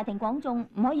呢度大庭廣眾，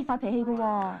唔可以發脾氣㗎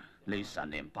喎。你10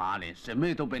年8年食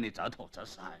咩都俾你走頭走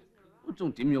晒，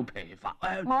仲點要脾發？我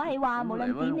係話無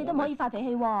論點你都唔可以發脾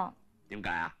氣喎。點解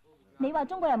啊？你話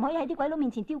中國人唔可以喺啲鬼佬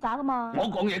面前丟架㗎嘛？我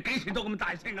講嘢幾時都咁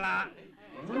大聲㗎啦！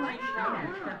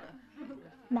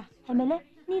嗱，係咪咧？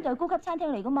呢度係高級餐廳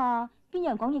嚟㗎嘛，邊有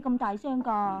人講嘢咁大聲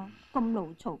㗎？咁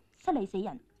嘈嘈，失禮死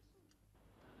人！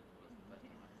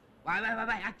喂，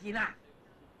阿健啊，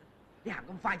你行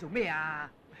咁快做咩啊？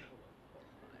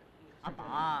阿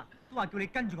爸都話叫你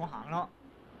跟住我行咯，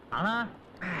行啦！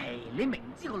唉，你明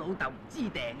知個老豆唔知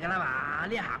訂㗎啦嘛，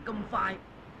你行咁快？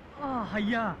啊，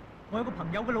係啊，我有個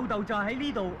朋友嘅老豆就係喺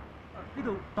呢度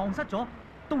蕩失咗，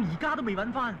到而家都未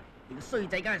揾翻。你個衰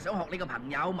仔梗係想學你個朋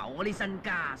友謀我啲身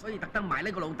家，所以特登買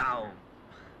呢個老豆。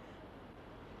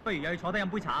不如又去坐低飲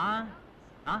杯茶啊！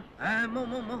啊？唉，冇，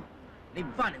你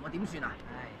唔翻嚟我點算啊？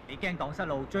唉，你驚蕩失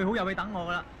路，最好有位等我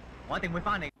㗎啦，我一定會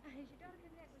翻嚟。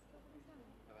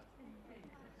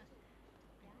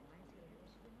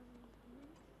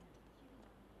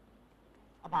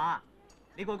阿爸，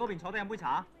你過去嗰邊坐低飲杯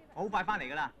茶，我好快翻嚟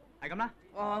噶啦，係咁啦。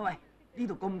喂，呢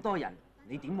度咁多人，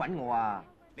你點揾我啊？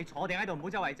你坐定喺度，唔好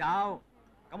周圍走，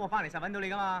咁我翻嚟實揾到你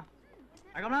噶嘛，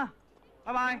係咁啦，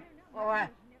拜拜。喂，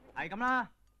係咁啦。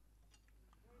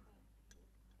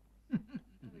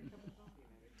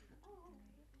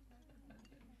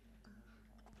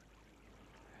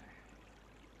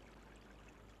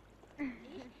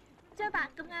張伯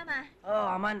咁啱啊！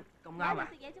阿蚊咁啱啊！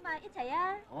食嘢啫嘛，一齊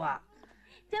啊！好啊！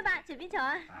張伯隨便坐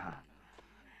啊！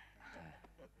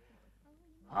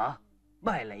嚇？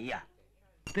乜係你啊？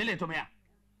你嚟做咩啊？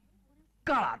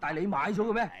加拿大你買咗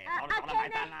嘅咩？好啦，買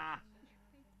單啦！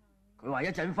佢話一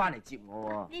陣翻嚟接我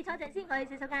喎。你坐陣先，我去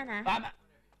洗手間啊。啱啊！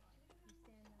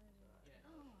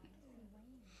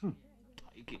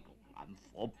睇見個眼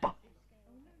火爆。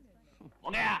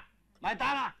OK啊，埋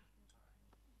單啦。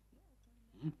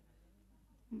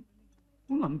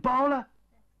我銀包啦，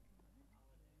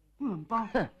我銀包。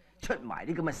出埋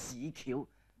啲咁嘅屎橋，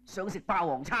想食霸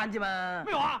王餐啫嘛。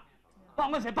咩話？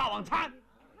幫我食霸王餐？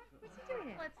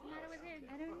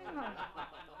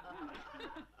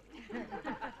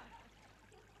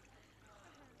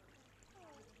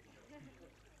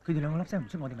佢哋兩個粒聲唔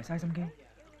出，我哋咪嘥心機。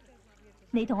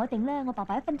你同我定啦，我爸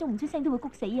爸1分鐘唔出聲都會谷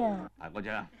死啊！大哥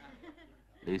姐，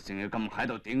你成日咁喺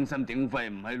度頂心頂肺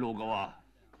唔喺路噶喎。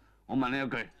我問你一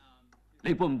句，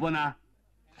你搬唔搬啊？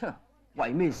哼，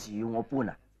為咩事要我搬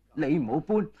啊？你唔好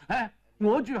搬，誒，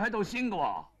我住喺度先噶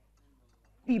喎。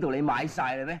呢度你買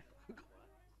晒啦咩？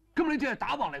咁你只係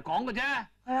打橫嚟講嘅啫。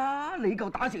係啊，你夠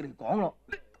打直嚟講咯。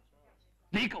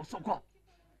你夠熟過，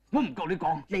我唔夠你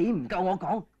講。你唔夠我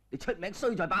講，你出名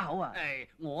衰在把口啊！誒，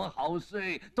我口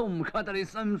衰都唔及得你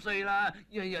心衰啦，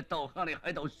日日到黑你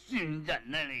喺度算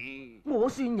人啊你。我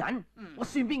算人？我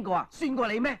算邊個啊？算過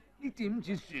你咩？你點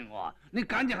止算我啊？你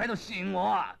簡直喺度算我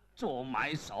啊！做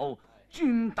買手，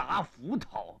專打斧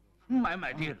頭，買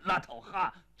埋啲辣頭蝦、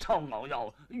臭牛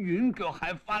肉、軟腳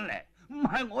蟹翻嚟，唔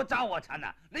係我揸鑊鏟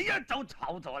啊！你一早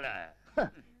炒咗啦！哼，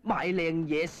買靚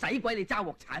嘢使鬼你揸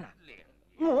鑊鏟啊！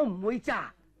我唔會揸。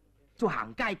做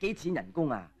行街幾錢人工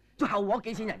啊？做後鑊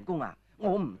幾錢人工啊？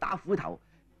我唔打斧頭，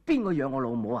邊個養我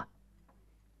老母啊？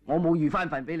我冇預翻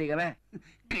份俾你嘅咩？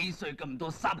幾歲咁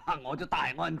多濕下我咗大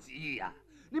安旨意啊！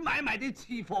你買埋啲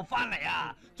次貨翻嚟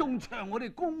啊，仲長我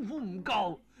哋功夫唔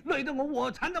夠，累到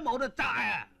我鑊鏟都冇得揸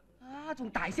啊！啊，仲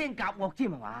大聲夾鑊添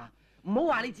係嘛？唔好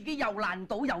話你自己又爛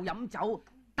賭又飲酒，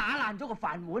打爛咗個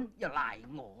飯碗又賴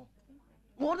我，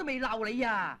我都未鬧你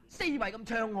啊！四圍咁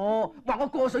唱我，話我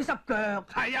過水濕腳。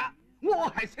係啊，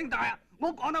我係聲大啊，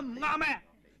我講得唔啱咩？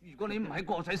如果你唔係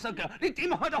過水濕腳，你點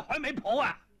開到海味鋪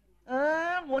啊？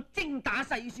我精打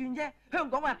細算啫。香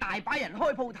港啊，大把人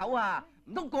開鋪頭啊，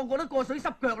唔通個個都過水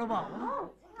濕腳咯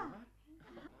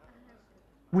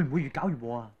喎？會唔會越搞越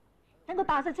禍啊？等佢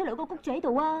爆晒出嚟個谷住喺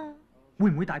度啊！會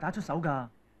唔會大打出手㗎？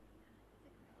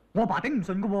我阿爸頂唔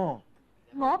順㗎喎。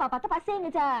我爸爸得把聲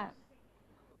嘅咋。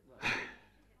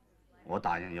我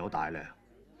大人有大量，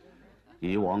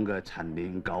以往嘅陳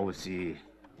年舊事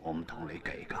我唔同你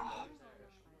計較，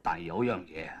但有樣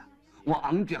嘢啊，我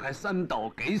揞住喺心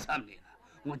度幾十年啦，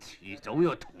我遲早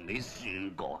要同你算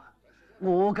過啊！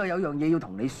我夠有樣嘢要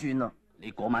同你算咯。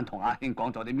你嗰晚同阿興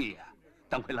講咗啲咩啊？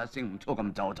等佢粒聲唔粗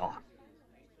咁走咗。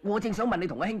我正想問你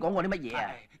同阿興講過啲乜嘢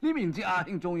啊？你明知阿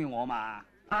興中意我嘛？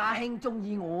阿興中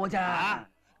意我咋？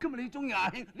今日你中意阿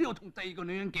興，你又同第二個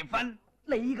女人結婚？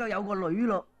你夠有個女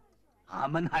咯。阿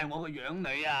敏係我個養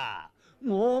女啊，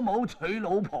我冇娶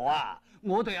老婆啊，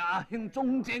我對阿興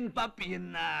忠貞不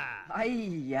變啊！哎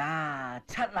呀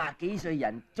，70幾歲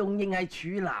人仲認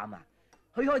係處男啊？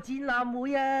去開展覽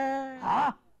會啊！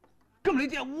嚇！咁你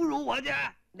只係侮辱我啫！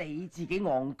你自己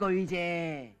戇居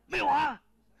啫。咩話？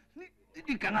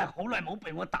你梗係好耐冇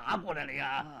被我打過啦你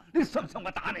啊！你信唔信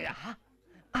我打你啊？嚇！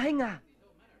阿興啊！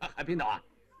喺邊度啊？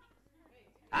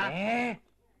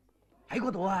喺嗰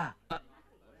度啊！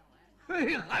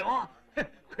係喎，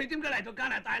佢點解嚟到加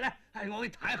拿大咧？係我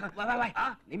去睇佢。喂，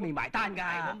嚇！你未埋單㗎？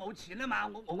係我冇錢啊嘛，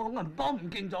我銀包唔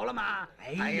見咗啦嘛。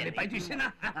係你閉住先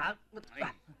啦。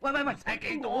喂，使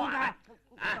幾多啊？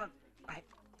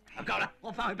夠啦，我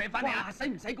翻去俾翻你啊！使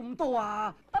唔使咁多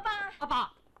啊？爸爸，阿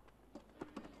爸。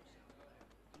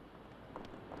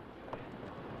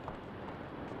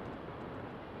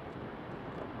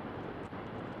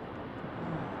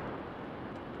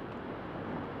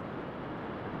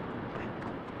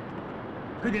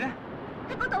佢哋咧？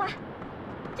喺嗰度啊！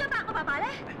張伯，我爸爸咧？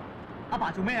阿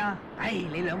爸做咩啊？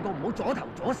你兩個唔好阻頭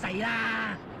阻勢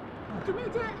啦！做咩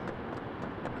啫？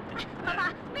爸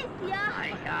爸，咩事啊？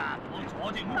係啊，我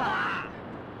坐住唔啊！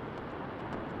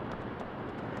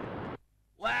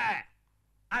喂，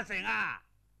阿成啊，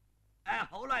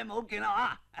好耐冇見啦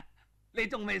啊！你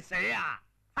仲未死啊？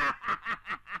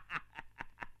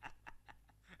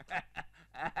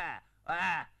喂，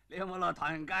你有冇落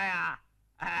唐人街啊？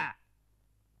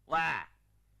喂，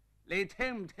你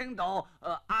聽唔聽到？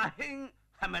阿興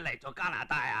係咪嚟咗加拿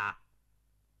大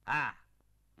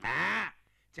啊？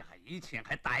就係以前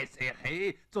喺大蛇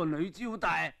起做女招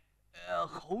待，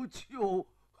好超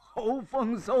好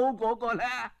風騷嗰個咧。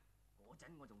嗰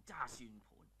陣我仲揸算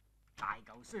盤，大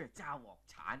嚿衰揸鑊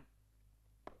鏟。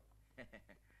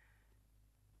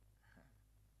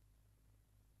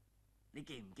你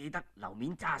記唔記得樓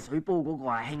面揸水煲嗰個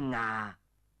阿興啊？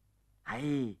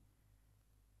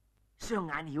雙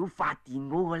眼曉發電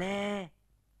嗰個咧？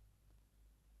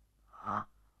嚇，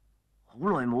好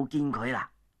耐冇見佢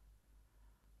啦。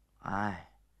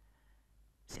唉，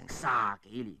成30幾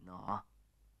年咯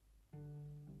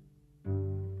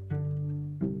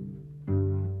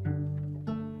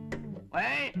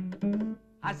喂，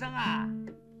阿生啊，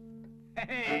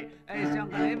嘿嘿，上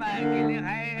個禮拜見你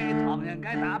喺唐人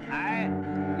街打牌，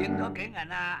贏咗幾銀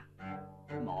啊？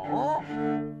冇？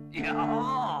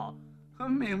有，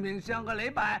明明上個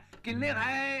禮拜見你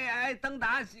喺登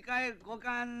打士街嗰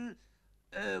間，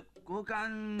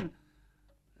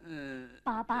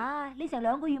爸爸，你成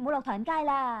2個月冇落唐人街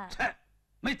啦。切，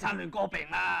咪賺亂個病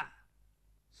啦！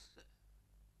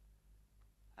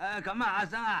咁啊，阿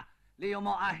生啊，你有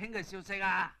冇阿興嘅消息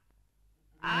啊？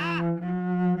啊？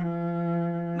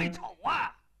咪嘈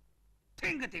啊！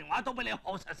聽嘅電話都俾你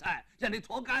好實晒，人哋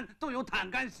坐監都有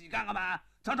彈間時間噶嘛。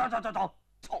走，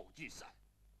嘈住晒，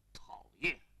討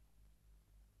厭！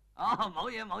哦，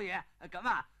冇嘢，咁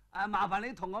啊，麻煩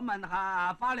你同我問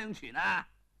下花兩全啊。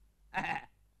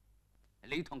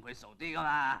你同佢熟啲噶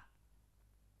嘛？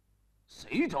死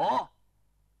咗？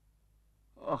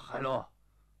哦，係咯，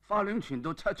花兩全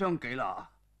到7張幾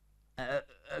啦。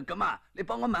咁啊，你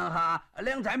幫我問下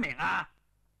靚仔明啊？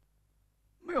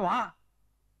咩話？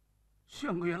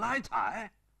上個月拉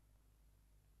柴？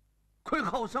佢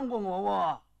後生過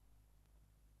我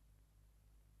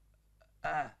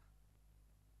喎。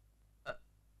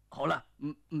好啦，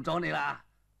唔阻你啦，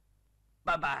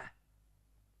拜拜。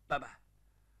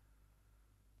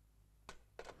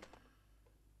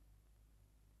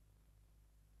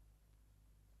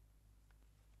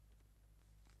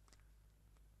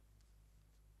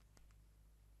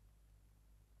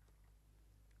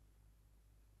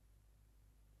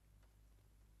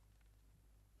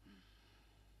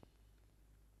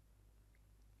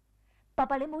爸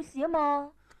爸，你冇事啊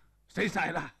嘛？死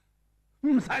晒啦，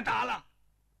唔使打啦，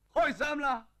開心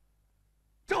啦，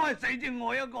就係死剩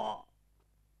我一個，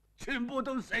全部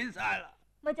都死晒啦。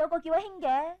咪仲有個叫阿興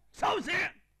嘅。收聲！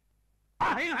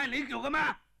阿興係你叫嘅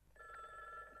咩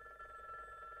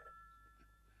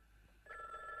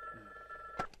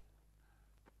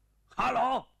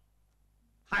？Hello，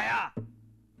 係啊，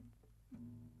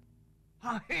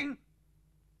阿興，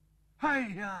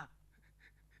係呀，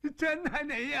真係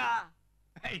你呀！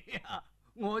哎呀，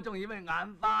我仲以為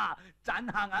眼花，眨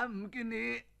下眼唔見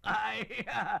你，哎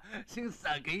呀，先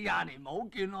10幾20年冇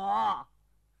見我，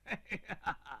哎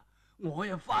呀，我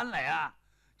又翻嚟啊，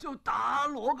就打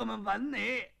鑼咁樣揾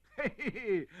你，嘿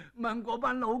嘿，問嗰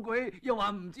班老鬼又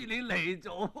話唔知你嚟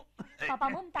咗。爸爸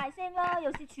唔好咁大聲啦，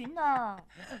有事喘啊！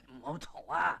唔好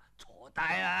嘈啊，坐低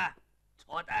啊，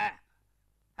坐低，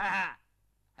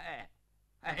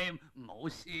冇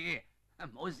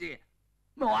事，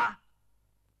咩話？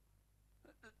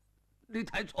你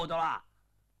睇錯咗啦！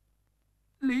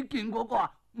你見嗰個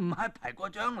啊，唔係排過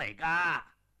章嚟㗎。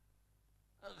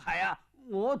係啊，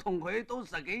我同佢都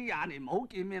10幾20年冇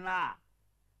見面啦。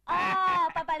哦，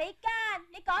爸爸你奸，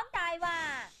你講大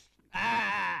話。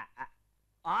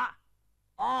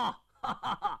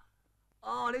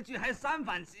哦，你住喺三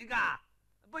藩市㗎？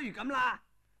不如咁啦，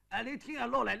你聽日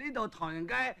落嚟呢度唐人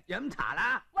街飲茶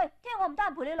啦。喂，聽日我唔得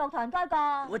閒陪你落唐人街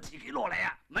㗎。我自己落嚟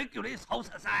啊，咪叫你手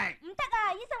實晒。唔得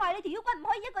啊！醫生話你條腰骨唔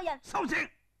可以一個人。收聲！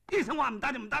醫生話唔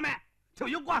得就唔得咩？條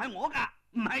腰骨係我㗎，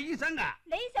唔係醫生㗎。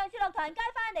你上次落唐人街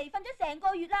翻嚟，瞓咗成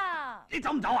個月啦。你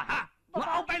走唔走啊？嚇！我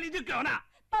拗跛你隻腳啦！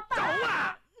爸爸，走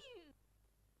啊！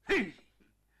嘿，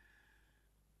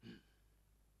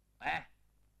喂，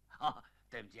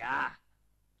對唔住啊，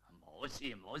冇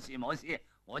事，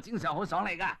我經常好爽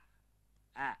利㗎。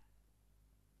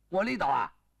我呢度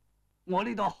啊，我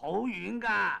呢度好遠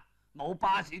㗎，冇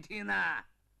巴士天啊！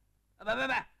喂，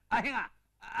阿興啊，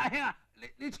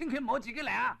你千祈唔好自己嚟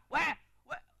啊！喂，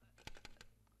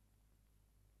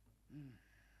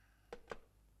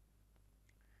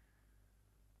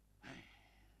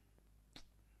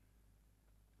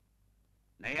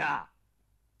你啊，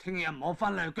聽日唔好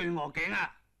翻嚟據我頸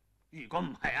啊！如果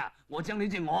唔係啊，我將呢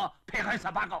隻鵝劈開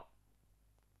18個。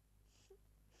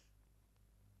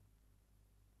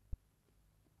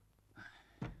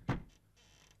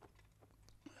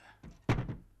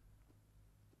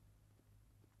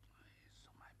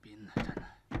送埋邊啊！真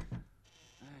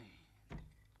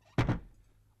係，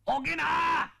我見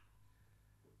啊！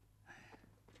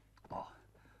哦，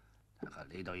睇下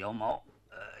呢度有冇？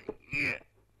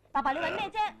爸爸你揾咩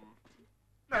啫？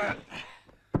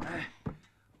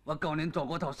我舊年做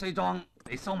嗰套西裝，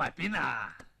你收埋邊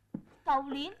啊？舊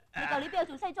年？你舊年邊有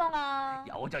做西裝啊？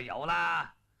有就有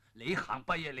啦，你行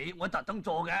畢業我特登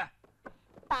做嘅。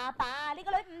爸爸，你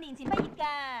個女5年前畢業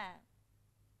㗎。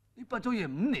你畢咗業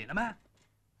5年啦咩？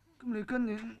咁你今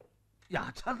年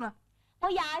27啦？我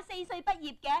24歲畢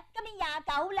業嘅，今年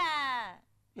29啦。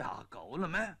29啦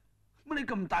咩？乜你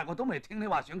咁大個都未聽你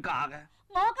話想嫁嘅？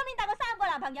我今年帶過3個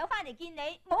男朋友翻嚟見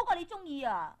你，冇個你中意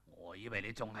啊！我以為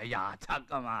你仲係27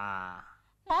㗎嘛。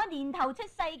我年頭出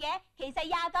世嘅，其實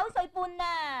29歲半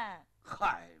啊。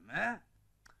係咩？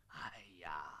哎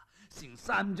呀，成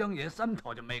3張嘢心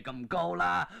頭就未咁高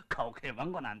啦，求其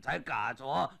揾個男仔嫁咗，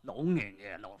老爺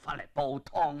爺落翻嚟煲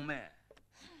湯咩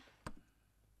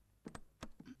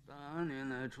？3年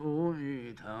來初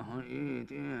遇他好一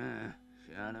點，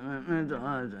嚇得妹妹坐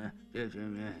在爹爹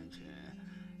面前，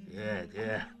爹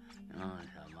爹用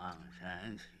小望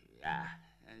山曲呀，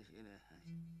山曲的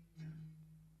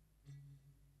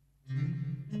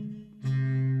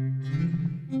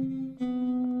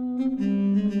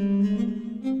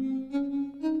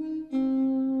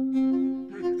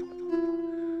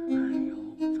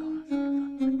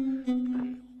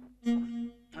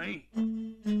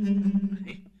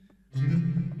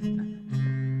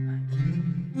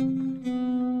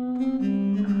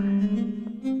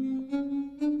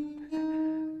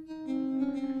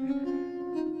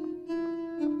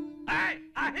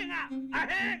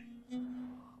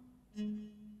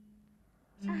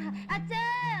阿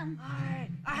張，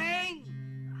阿興，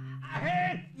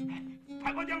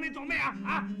太過張你做咩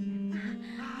啊？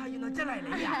原來真係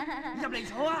你啊！入嚟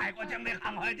坐啊！太過張你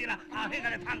行開啲啦！阿兄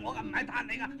啊，你彈我噶，唔係彈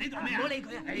你噶，你做咩啊？唔好理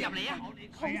佢啊！你入嚟啊！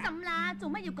好心啦，做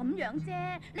乜要咁樣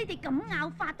啫？你哋咁拗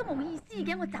法都冇意思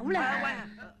嘅，我走啦。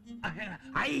喂，阿興啊！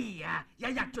哎呀，日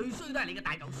日最衰都係你個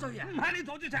大嚿衰啊！唔係你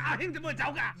阻住隻阿兄點會走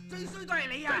㗎？最衰都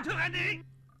係你啊！最出係你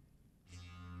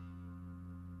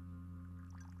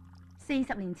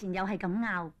！40年前又係咁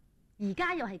拗，而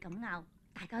家又係咁拗，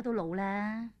大家都老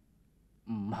啦。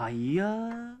唔係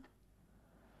啊！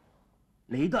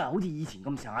你都係好似以前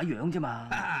咁上下樣啫嘛！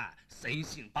死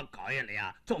纏不改啊你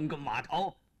啊，仲咁話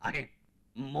土，阿兄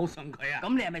唔好信佢啊！咁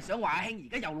你係咪想話阿興而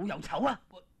家又老又醜啊？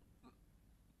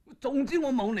總之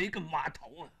我冇你咁話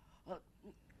土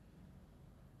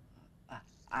啊！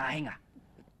阿興啊，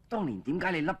當年點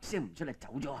解你粒聲唔出嚟走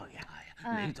咗去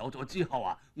啊？你走咗之後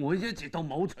啊，我一直都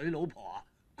冇娶老婆啊。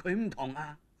佢唔同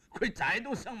啊，佢仔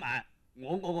都生埋，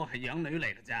我嗰個係養女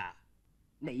嚟㗎咋。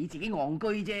你自己戇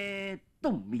居啫，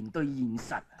都唔面對現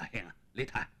實。阿兄啊，你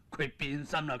睇佢變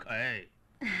心啦佢。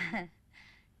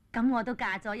咁我都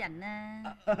嫁咗人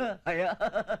啦。係啊，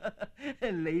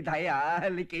你睇下，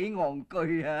你幾戇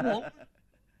居啊！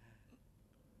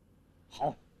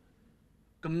好，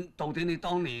咁到底你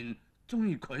當年中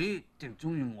意佢定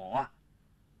中意我啊？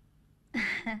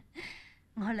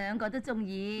我兩個都中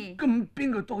意。咁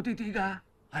邊個多啲㗎？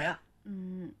係啊。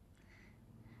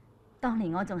當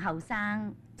年我仲後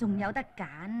生，仲有得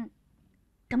揀，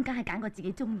咁梗係揀個自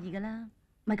己中意㗎啦，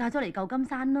咪嫁咗嚟舊金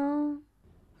山咯。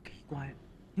奇怪，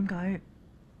點解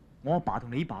我阿爸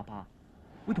同你爸爸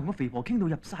會同個肥婆傾到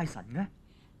入晒神嘅？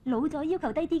老咗要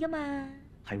求低啲㗎嘛。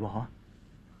係喎，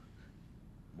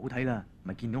唔好睇啦，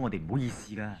咪見到我哋唔好意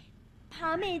思㗎。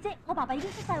怕咩啫？我爸爸已經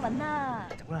出晒雲啦。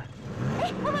走啦！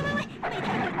喂，我未睇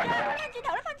完㗎，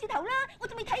翻轉頭啦，我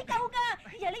仲未睇夠㗎。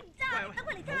哎呀，你唔揸，等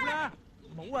我嚟揸啦。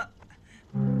冇啊！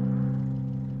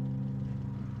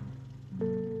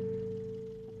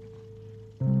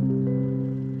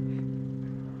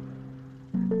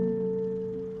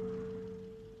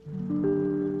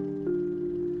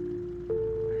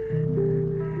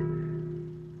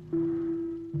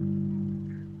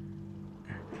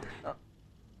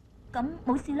咁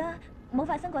冇事啦，冇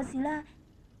發生過事啦，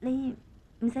你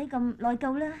唔使咁內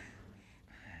疚啦。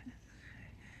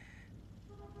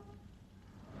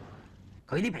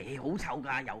佢啲脾氣好臭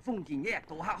㗎，由封建一日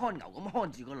到黑看牛咁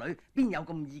看住個女，邊有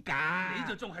咁易㗎？你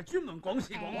就仲係專門講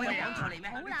事講我有嘢啊！講錯你咩？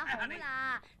好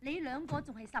啦，你兩個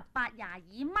仲係18、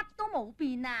22，乜都冇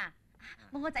變啊！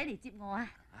我個仔嚟接我啊！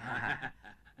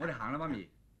我哋行啦，媽咪。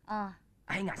哦。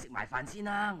阿興啊，食埋飯先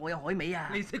啦，我有海味啊！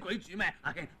你識鬼煮咩？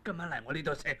阿兄，今晚嚟我呢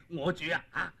度食，我煮啊！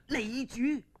嚇，你煮？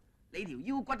你條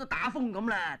腰骨都打風咁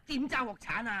啦，點揸鑊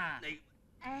鏟啊？你，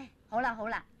唉，好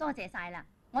啦，多謝晒啦，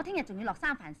我聽日仲要落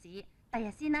三藩市，第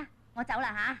日先啦，我走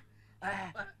啦嚇。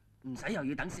唉，唔使又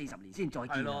要等40年先再見。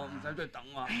係咯，唔使再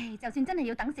等啊！唉，就算真係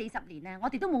要等40年啊，我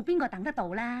哋都冇邊個等得到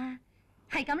啦，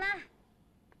係咁啦。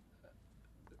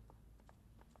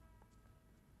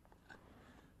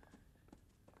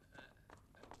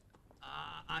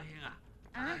阿兄啊！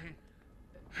阿兄，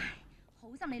唉，好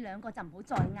心你兩個就唔好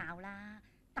再拗啦，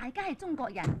大家係中國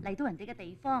人嚟到人哋嘅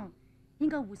地方，應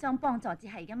該互相幫助至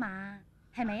係噶嘛，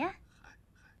係咪啊？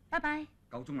拜拜。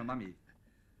夠鐘啦，媽咪。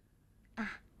啊，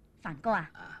凡哥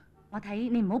啊，我睇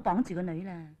你唔好綁住個女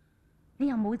啦，你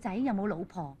又冇仔又冇老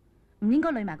婆，唔應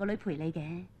該累埋個女陪你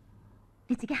嘅，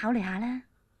你自己考慮下啦。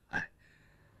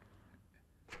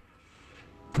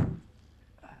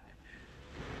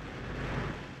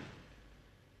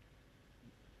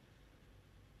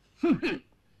哼哼。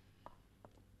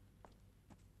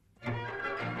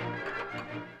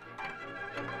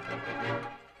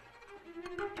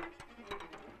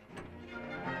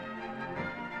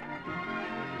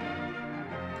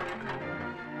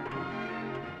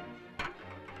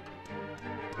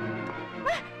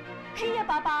嘿呀，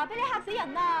爸爸，俾你嚇死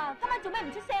人啊！今晚做咩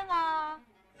唔出聲啊？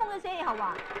封咗死氣喉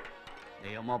啊！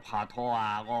你有冇拍拖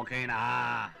啊？我傾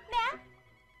啊！咩啊？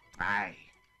唉，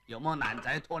有冇男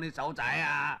仔拖你手仔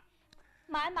啊？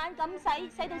晚晚咁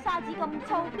洗到沙子咁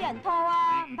粗，邊人拖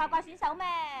啊？唔怕掛損手咩？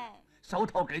手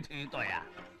拖幾斷對啊？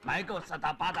買個實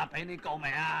打巴打俾你夠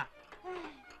未啊？唉，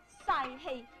嘥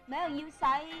氣，咪一樣要洗，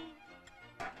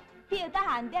邊有得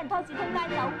閒俾人拖住通街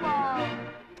走喎？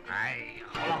唉，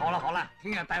好啦，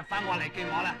聽日帶翻我嚟見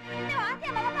我啦。咩話？聽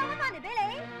日買個包翻嚟俾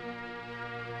你？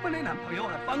乜你男朋友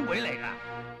係分鬼嚟㗎？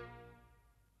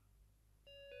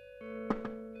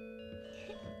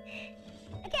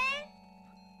阿 Ken，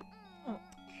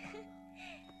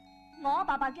我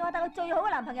爸爸叫我帶個最好嘅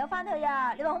男朋友翻去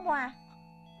啊！你話好唔好啊？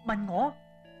問我？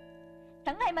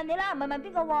梗係問你啦，唔係問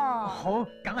邊個喎？好，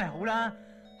梗係好啦。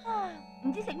唉，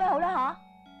唔知食咩好啦吓？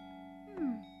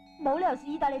冇理由食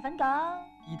意大利粉㗎。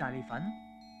意大利粉？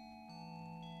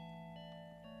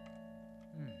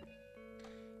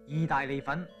意大利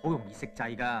粉好容易食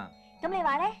滯㗎。咁你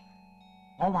話咧？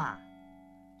我話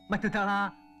乜都得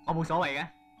啦，我冇所謂嘅。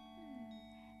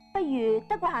不如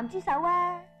得個鹹豬手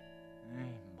啊！唉，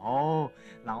唔好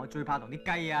嗱，我最怕同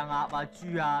啲雞啊、鴨啊、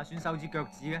豬啊選手指腳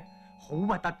趾嘅，好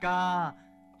核突㗎。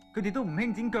佢哋都唔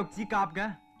興剪腳趾甲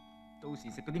嘅，到時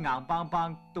食嗰啲硬邦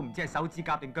邦都唔知係手指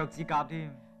甲定腳趾甲添。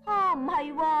啊，唔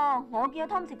係喎，我見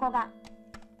阿 Tom 食過㗎。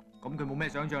咁佢冇咩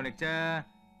想像力啫，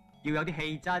要有啲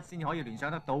氣質先至可以聯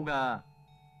想得到㗎。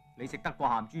你食得過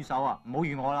鹹豬手啊？唔好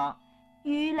預我啦。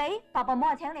預你？爸爸冇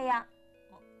話請你啊。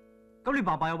咁你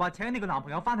爸爸又話請你個男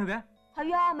朋友翻去嘅？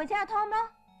係啊，咪請阿 Tom 咯。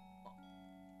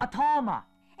阿 Tom 啊？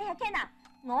哎呀 Ken 啊，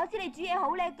我知你煮嘢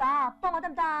好叻㗎，幫我得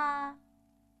唔得啊？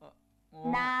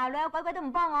嗱，兩個鬼鬼都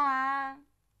唔幫我啊！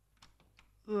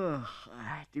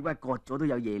唉，點解割咗都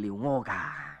有夜尿屙㗎？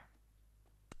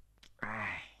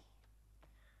唉，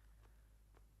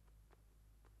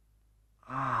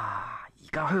而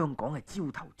家香港係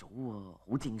朝頭早喎，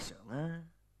好正常啊。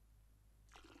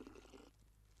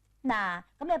嗱，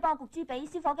咁你幫我焗豬髀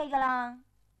燒火雞㗎啦。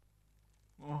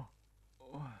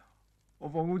我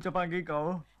放工執翻幾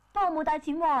嚿。不過我冇帶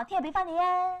錢喎，聽日俾翻你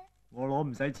啊。我攞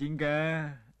唔使錢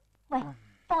嘅。喂，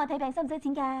幫我睇病使唔使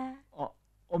錢㗎？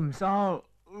我唔收。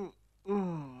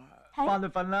翻去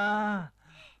瞓啦。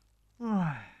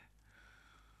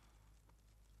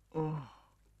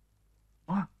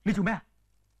你做咩啊？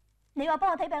你話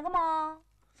幫我睇病㗎嘛？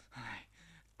唉，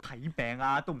睇病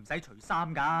啊都唔使除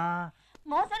衫㗎。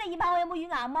我想你驗下我有冇乳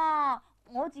癌啊！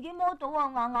我自己摸到啊，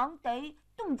硬硬地，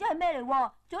都唔知係咩嚟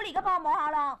喎。早你而家幫我摸下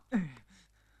啦。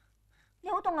你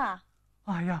好凍啊？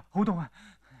係啊，好凍啊！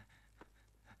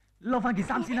攞翻件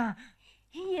衫先啦。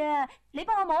哎呀，你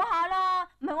幫我摸下啦，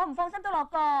唔係我唔放心得落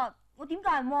㗎。我點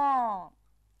嫁人喎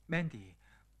 ？Manndy，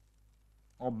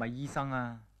我唔係醫生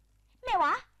啊。咩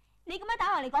話？你咁樣打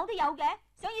橫嚟講都有嘅，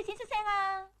想要錢出聲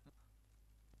啊！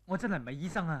我真係唔係醫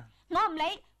生啊。我唔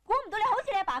理，估唔到你好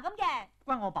似你阿爸咁嘅。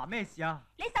關我阿爸咩事啊？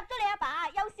你十咗你阿爸，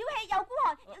又小氣又孤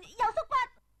寒又縮骨。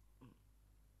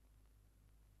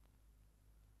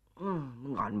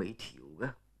眼眉條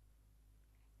嘅。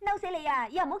嬲死你啊！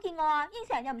以後唔好見我啊！應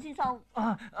承人又唔算數。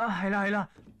係啦，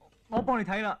我幫你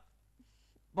睇啦。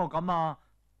不過咁啊，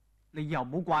你以後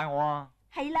唔好怪我啊。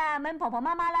係啦，咪婆婆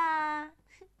媽媽啦。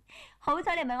好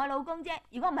彩你唔係我老公啫，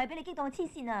如果唔係俾你激到我黐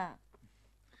線啊！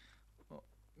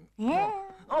咧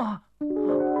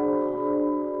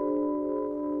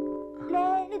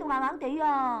呢度硬硬地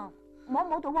啊，摸唔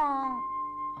摸到啊？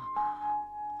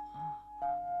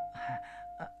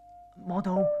摸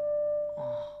到。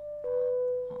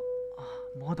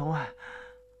摸到啊！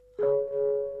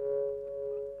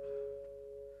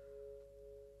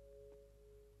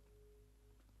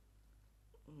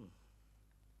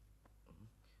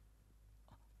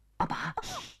阿爸，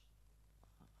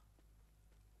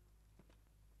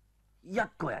一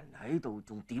個人喺度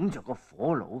仲點着個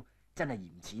火爐，真係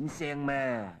嫌錢腥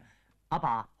咩？阿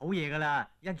爸，好夜噶啦，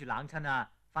因住冷親啊，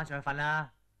翻上去瞓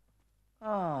啦。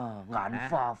眼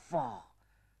花花，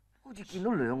好似見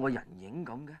到兩個人影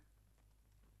咁嘅。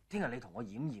聽日你同我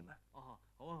驗驗啊！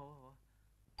好啊。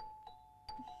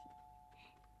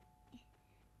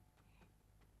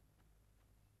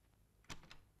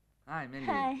Hi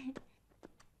Manndy。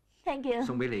，thank you。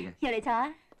送俾你嘅。入嚟坐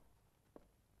啊。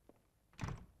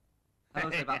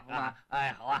 Hello， 四伯，好嘛？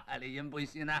唉，好啊，你飲杯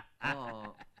先啦。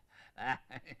哦。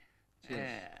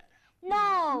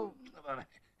No。喂，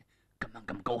今晚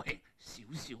咁高興，少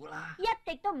少啦。一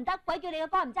滴都唔得，鬼叫你個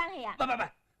肝唔爭氣啊！喂，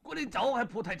嗰啲酒係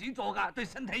菩提子做㗎，對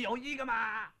身體有益㗎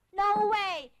嘛。No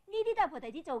way，呢啲都係菩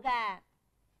提子做嘅。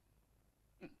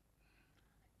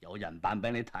有人扮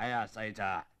俾你睇啊，細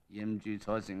咋，厭住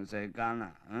坐成世間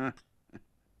啊，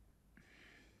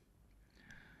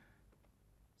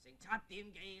成7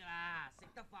點幾㗎啦，食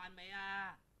得飯未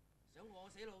啊？想餓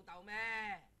死老豆咩？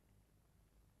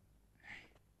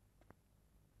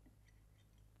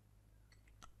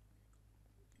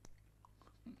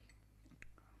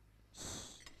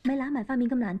咪揦埋塊面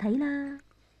咁難睇啦！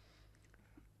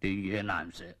啲嘢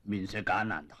難食，面色梗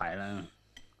難睇啦。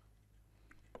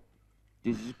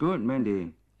This is good,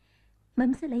 Manndy。咪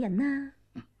唔識理人啦！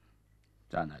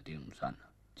真係點唔信啊！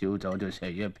朝早就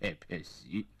食一撇撇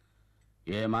屎，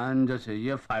夜晚就食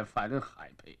一塊塊的蟹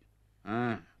皮。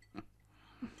係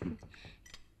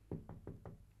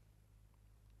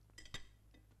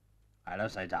啦，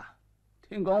細咋？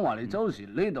聽講話你周時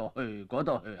呢度去嗰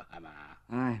度去，係咪啊？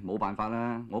唉，冇辦法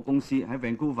啦，我公司喺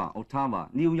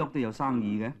Vancouver、Ottawa、New York 都有生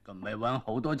意嘅。咁咪揾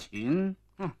好多錢？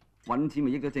揾錢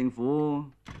咪益咗政府，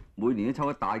每年都抽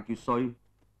一大橛稅。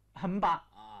500，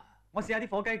我試下啲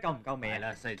火雞夠唔夠味啊？係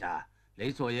啦，細咋？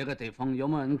你做嘢嘅地方有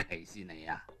冇人歧視你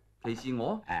啊？歧視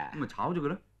我？咁咪炒咗佢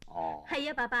咯。哦。係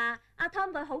啊，爸爸，阿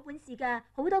Tom 佢好本事㗎，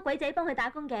好多鬼仔幫佢打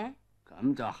工嘅。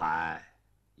咁就係，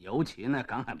有錢啊，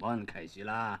梗係冇人歧視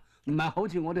啦，唔係好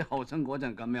似我哋後生嗰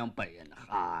陣咁樣被人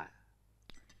蝦。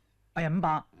哎呀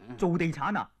，500，做地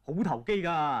產啊，好投機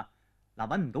㗎。嗱，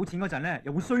揾唔到錢嗰陣咧，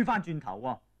又會衰翻轉頭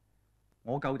喎。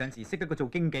我舊陣時識得個做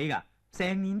經紀㗎，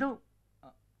成年都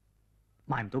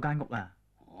賣唔到間屋啊。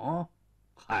哦，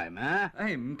係咩？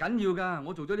唉，唔緊要㗎，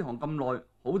我做咗呢行咁耐，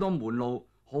好多門路，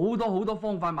好多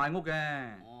方法賣屋嘅。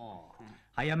哦，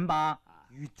係啊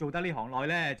，500，越做得呢行耐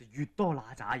咧，就越多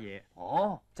嗱喳嘢。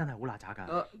哦，真係好嗱喳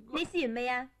㗎。你試完未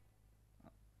啊？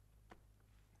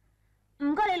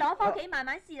唔該，你攞返屋企慢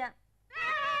慢試啦。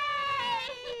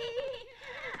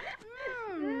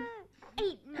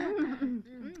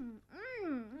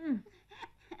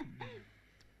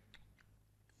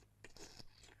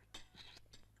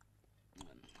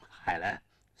係啦，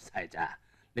細仔，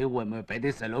你會唔會俾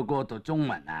啲細佬哥讀中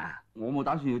文啊？我冇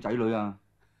打算要仔女啊。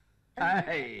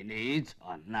唉，你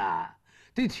蠢啊！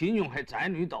啲錢用喺仔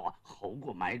女度啊，好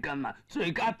過買金啊！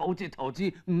最佳保值投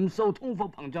資，唔受通貨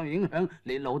膨脹影響。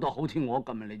你老到好似我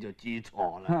咁，你就知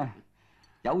錯啦。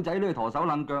有仔女陀手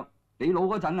攆腳，你老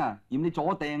嗰陣啊，嫌你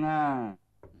左掟啊！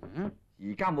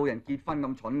而家冇人結婚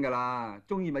咁蠢㗎啦，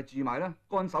中意咪住埋啦，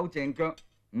乾手淨腳，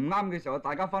唔啱嘅時候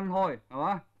大家分開，係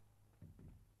嘛？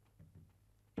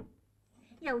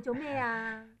又做咩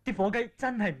啊？啲火雞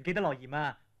真係唔記得落鹽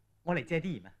啊！我嚟借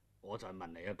啲鹽啊！我再問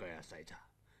你一句啊，細仔，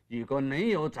如果你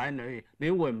有仔女，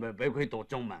你會唔會俾佢讀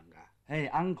中文㗎？唉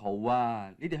 ，Uncle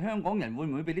啊，你哋香港人會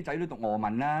唔會俾啲仔女讀俄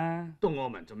文啊？讀俄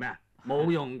文做咩啊？冇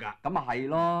用㗎。咁啊係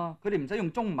咯，佢哋唔使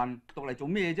用中文讀嚟做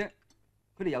咩啫？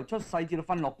佢哋由出世至到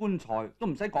瞓落棺材都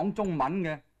唔使講中文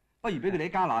嘅，不如俾佢哋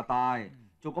喺加拿大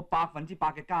做個100%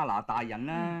嘅加拿大人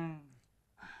啦。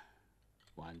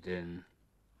反正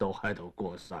都喺度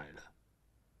過世啦，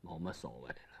冇乜所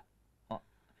謂啦。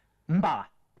 500啊？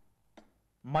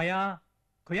唔係啊，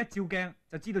佢一照鏡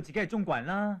就知道自己係中國人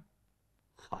啦。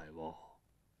係喎，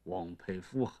黃皮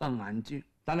膚黑眼珠，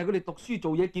但係佢哋讀書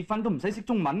做嘢結婚都唔使識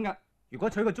中文㗎。如果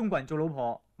娶個中國人做老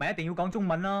婆，咪一定要講中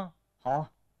文咯，嗬？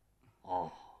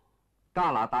哦，加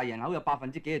拿大人口有幾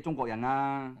%係中國人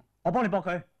啊！我幫你駁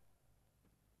佢。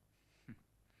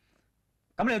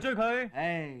咁你又追佢？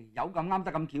唉，有咁啱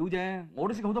得咁巧啫，我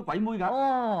都識好多鬼妹㗎。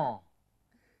哦，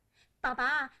爸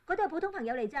爸，嗰啲係普通朋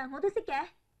友嚟咋，我都識嘅。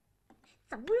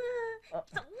走啦，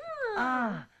走啊！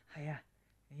啊，係啊，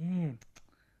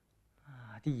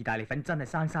啲意大利粉真係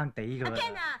生生地㗎。阿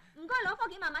Ken 啊，唔該攞返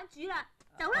屋企慢慢煮啦，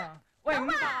走啦。喂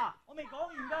，500，我未講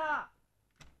完㗎。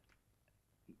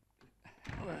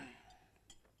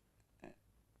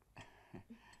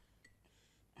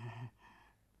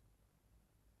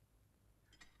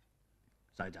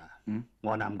細仔，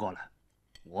我諗過啦，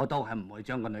我都係唔會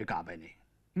將個女嫁俾你。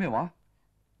咩話？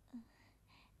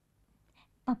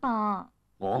爸爸，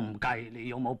我唔介意你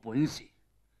有冇本事，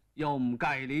又唔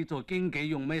介意你做經紀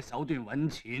用咩手段揾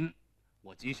錢。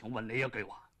我只想問你一句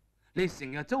話：你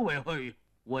成日周圍去，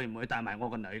會唔會帶埋我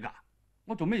個女㗎？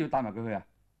我做咩要帶埋佢去啊？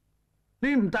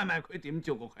你唔帶埋佢點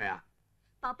照顧佢啊？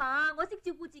爸爸，我識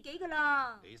照顧自己㗎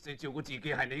啦。你識照顧自己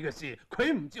係你嘅事，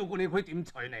佢唔照顧你，佢點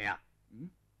娶你啊？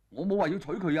我冇話要娶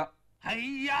佢啊。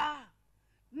係呀，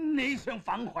你想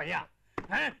反悔呀？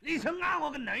你想呃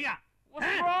我個女呀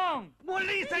？What's wrong？我呢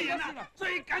世人啊，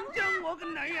最緊張我個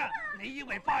女啊！你以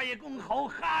為花爺公好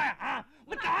蝦啊？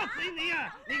我打死你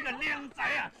啊！你個靚仔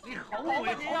啊！你好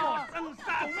會好生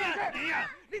殺啊！你啊！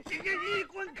你自己醫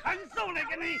官近蘇嚟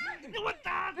嘅你我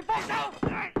打你放手！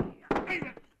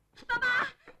爸爸，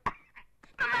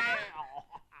爸爸，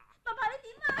爸爸你點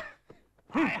啊？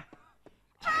係啊！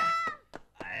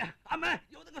哎呀，阿妹，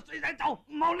由得個衰仔走，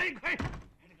唔好理佢。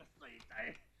你個衰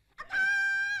仔！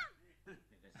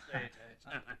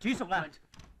煮熟啦！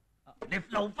你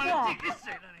留翻自己食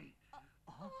啦你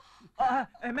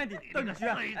！Manndy， 對唔住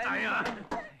啊！衰仔啊！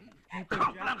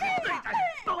確立你衰仔，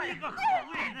都一個好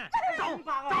人啊！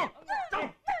走！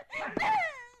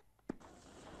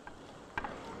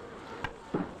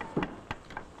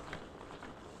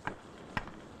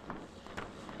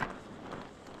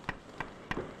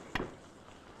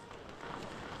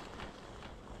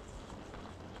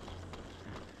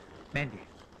 Manndy，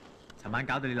 尋晚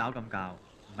搞到你鬧咁教，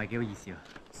唔係幾好意思啊！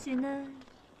算啦，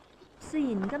雖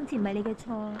然今次唔係你嘅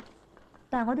錯，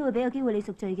但係我都會俾個機會你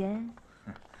贖罪嘅。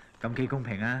咁幾公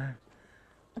平啊！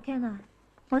阿 Ken 啊，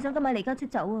我想今晚離家出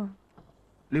走啊！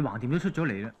你橫掂都出咗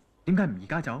嚟啦，點解唔而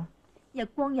家走？日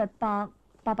光日白，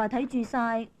爸爸睇住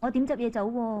晒，我點執嘢走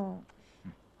喎？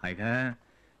係嘅，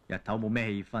日頭冇咩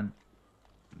氣氛，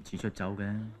唔似出走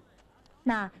嘅。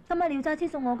嗱，今晚你要揸車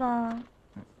送我㗎。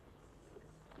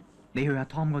 你去阿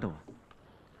Tom 嗰度啊？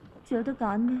仲有得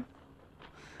揀咩？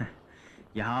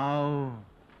有，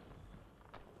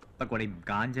不過你唔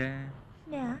揀啫。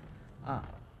咩啊？啊，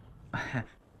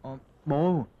我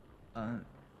冇。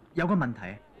有個問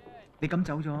題，你咁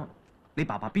走咗，你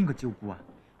爸爸邊個照顧啊？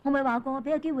我咪話過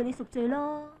俾個機會你贖罪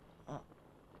咯。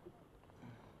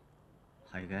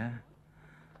係嘅。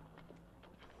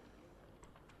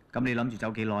咁你諗住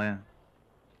走幾耐啊？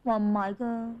話唔埋㗎，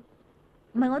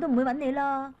唔係我都唔會揾你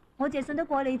啦。 我淨係信得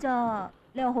過你咋，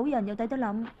你又好人又抵得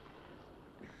諗。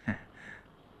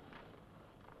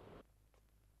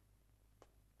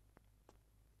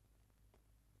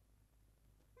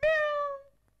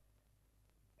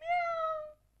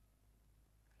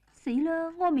死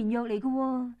啦！安眠藥嚟㗎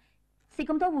喎，食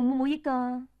咁多會唔會冇益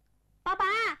㗎？爸爸，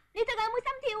你最近有冇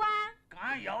心跳啊？梗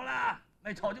係有啦，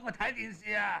咪坐咗我睇電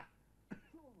視啊！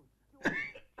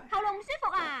喉嚨唔舒服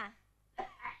啊？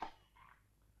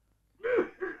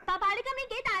 爸爸，你今年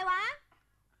幾大話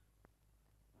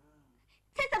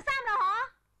？73啦，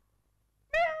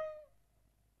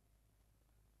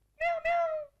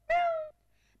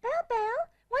嗬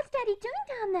？Bell，What's Daddy doing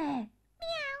down there？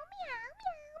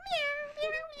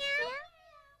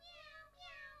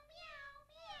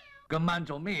 今晚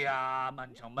做咩啊？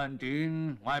問長問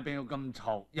短，我喺邊度咁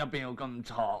嘈，一邊又咁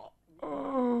嘈。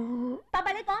爸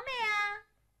爸，你講咩啊？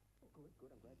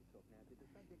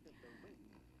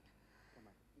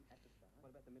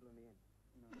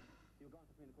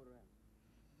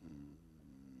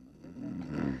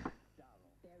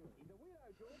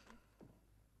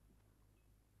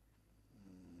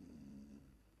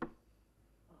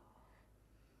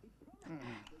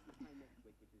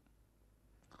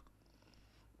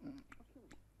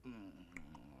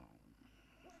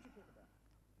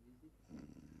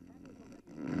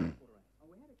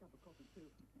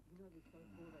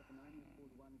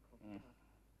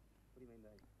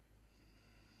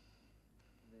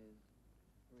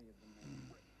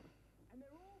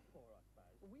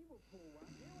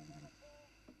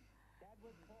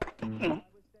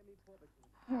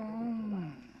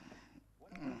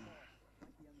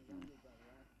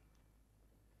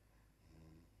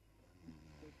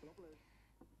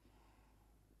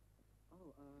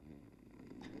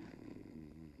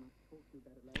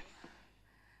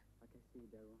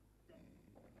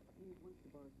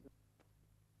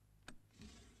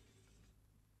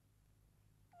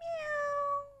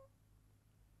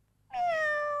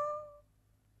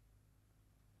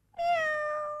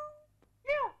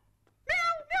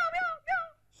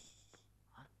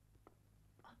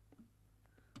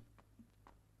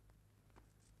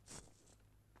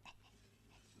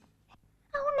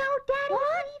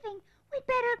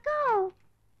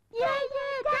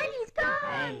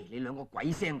 你兩個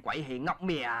鬼聲鬼氣噏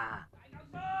咩啊？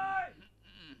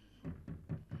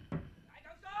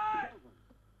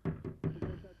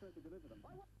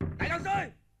大舊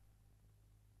衰！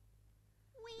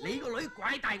你個女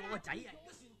拐帶我個仔啊！而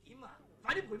家算點啊？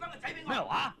快啲賠翻個仔俾我！咩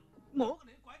話？我個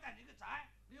女拐帶你個仔，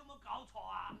你有冇搞錯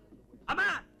啊？阿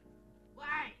媽，喂，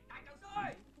大舊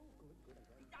衰！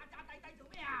你詐詐諦諦做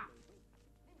咩啊？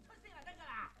你唔出聲就得㗎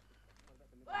啦！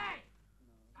喂，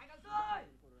大舊衰！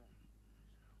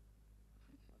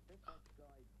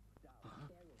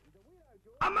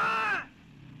 阿媽，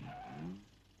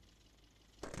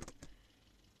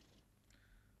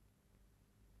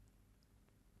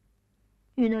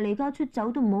原來離家出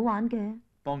走都唔好玩嘅。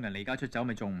幫人離家出走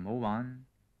咪仲唔好玩？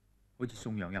好似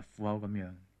送羊入虎口咁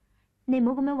樣。你唔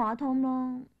好咁樣話Tom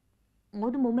咯，我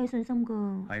都冇咩信心噶。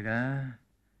係嘅，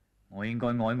我應該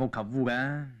愛屋及烏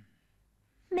嘅。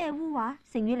咩烏話？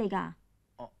成語嚟㗎？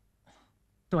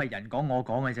都係人講我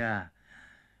講嘅啫，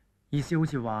意思好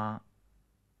似話，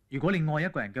如果你愛一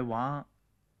個人嘅話，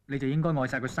你就應該愛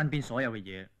晒佢身邊所有嘅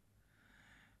嘢。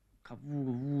及烏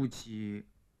嘅烏字，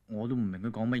我都唔明佢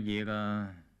講乜嘢㗎。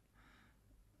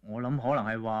我諗可能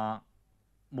係話，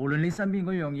無論你身邊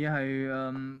嗰樣嘢係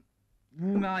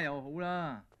烏鴉又好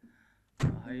啦，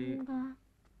係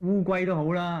烏龜都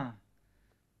好啦，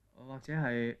或者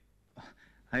係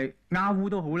鴉烏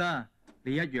都好啦，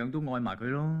你一樣都愛埋佢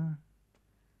咯。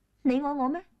你愛我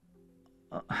咩？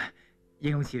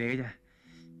形容詞嚟嘅啫，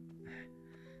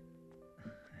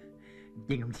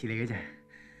形容詞嚟嘅啫。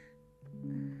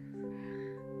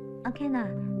阿 Ken 啊，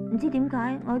唔知點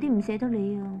解我有啲唔捨得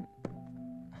你啊。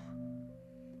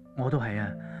我都係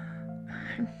啊，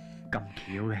咁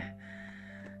巧嘅。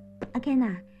阿 Ken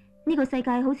啊，呢個世界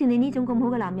好似你呢種咁好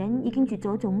嘅男人已經絕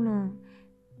咗種啦。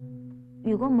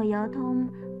如果唔係有阿 Tom，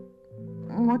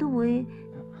我都會。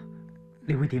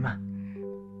你會點啊？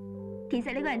其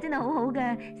實你個人真係好好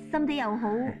嘅，心地又好，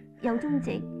又忠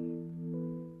直。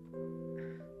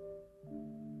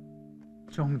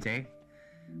忠直？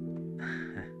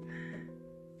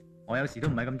我有時都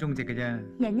唔係咁忠直嘅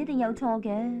啫。人一定有錯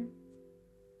嘅。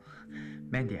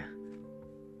Manndy 啊，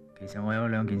其實我有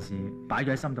兩件事擺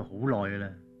咗喺心度好耐㗎啦。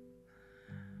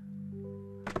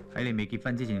喺你未結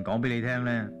婚之前講俾你聽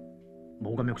咧，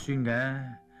冇咁肉酸嘅。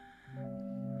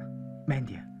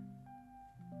Manndy 啊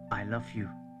 ，I love you。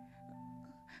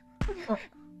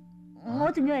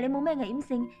我仲以為你冇咩危險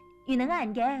性，原來呃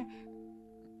人嘅。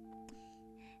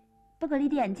不過呢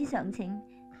啲人之常情。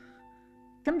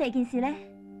咁第二件事咧？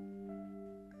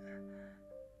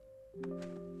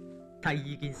第二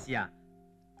件事啊，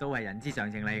都係人之常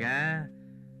情嚟嘅，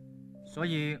所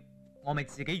以我咪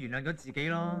自己原諒咗自己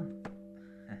咯。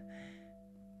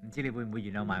唔知你會唔會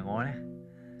原諒埋我咧？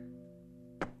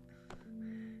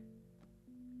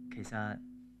其實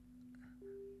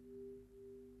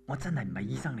我真係唔係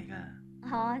醫生嚟噶。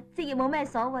嚇，職業冇咩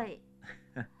所謂。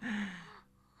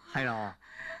係咯，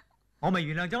我咪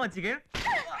原諒咗我自己咯。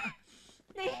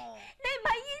你唔係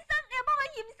醫生，你又幫我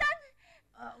驗身，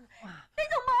你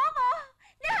仲摸我，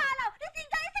你下流，你賤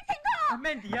格，你色情狂。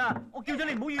Manndy 啊，我叫咗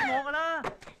你唔好怨我噶啦。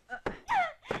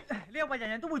你又話人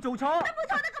人都會做錯，都冇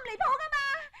錯得咁離譜噶嘛！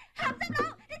鹹濕佬，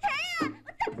你扯啊！我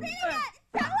執死你啊！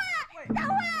走啊！走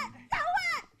啊！走啊！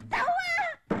走啊！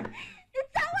你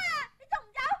走啊！你仲唔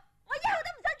走？我以後都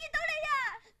唔想見到你啊！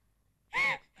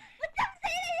我執死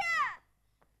你啊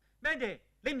Manndy，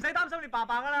 你唔使擔心你爸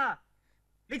爸噶啦，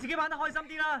你自己玩得開心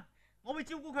啲啦，我會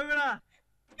照顧佢噶啦。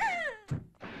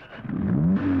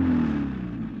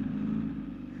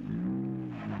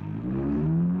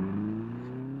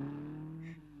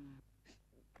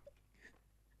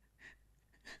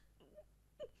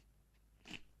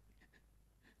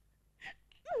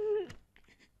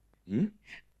咦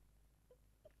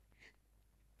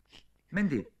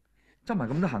 ？Manndy，執埋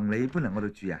咁多行李搬嚟我度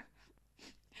住啊？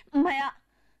唔係啊。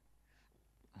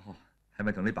哦，係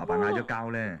咪同你爸爸嗌咗交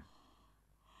咧？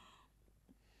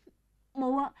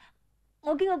冇啊，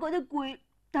我經過覺得攰，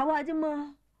唞下啫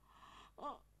嘛。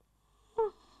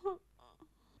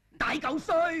大嚿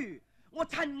衰！我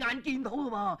親眼見到噶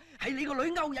喎，係你個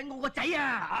女勾引我個仔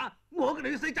啊！我個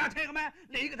女識揸車嘅咩？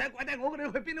你個仔拐帶我個女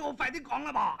去邊度？我快啲講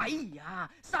啦噃！哎呀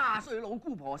，30歲老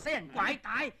姑婆死人拐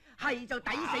帶，係就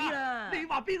抵死啦！你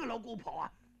話邊個老姑婆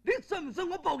啊？你信唔信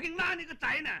我報警拉你個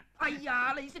仔呢？哎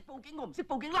呀，你識報警，我唔識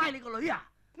報警拉你個女啊！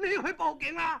你去報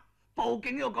警啦！報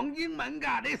警要講英文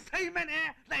㗎，你識咩你？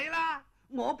嚟啦，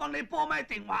我幫你撥埋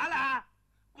電話啦。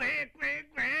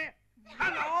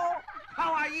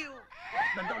Hello，How are you？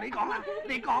 輪到你講啦，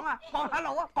你講啊，講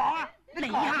Hello 啊，講啊！你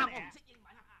嚇我唔識英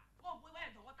文啊！我唔會揾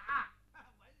人同我打。揾人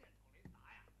同你打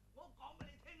啊！我講俾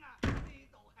你聽啊，呢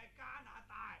度係加拿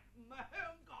大，唔係香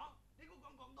港。你估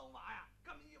講廣東話啊？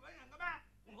咁易揾人嘅咩？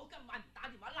我今晚唔打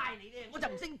電話拉你咧，我就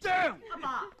唔姓張。阿爸，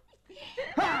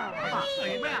阿爸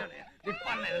係咩？你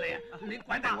翻嚟啦你啊！你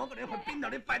拐帶我個女去邊度？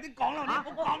你快啲講啦！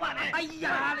你唔好講啦你！哎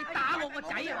呀，你打我個仔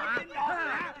啊嘛！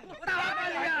打啊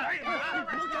你啊！唔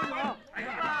好再我！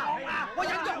講啊！我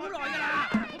忍咗好耐㗎啦！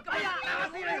哎呀，打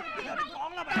死你！你講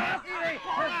啦咪！打死你！講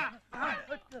啦！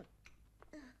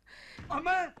阿媽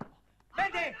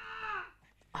 ，Manndy，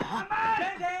 阿媽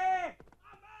 ，Manndy，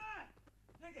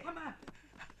 阿媽，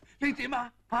你點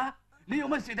啊？嚇！你有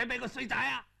乜事睇俾個衰仔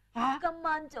啊？嚇！今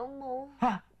晚早冇，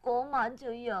嚇！嗰晚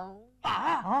就有。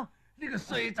嚇！呢個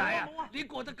衰仔啊！你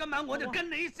過得今晚我就跟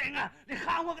你姓啊！你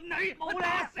蝦我個女，我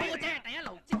打死你！我仔係第一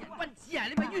流正人君子啊！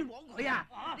你咪冤枉佢啊！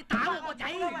你打我個仔，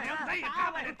兩仔又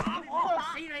加埋你打我，搏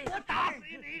死你！我打死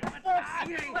你！搏死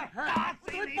你！打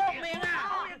死你！搏命啊！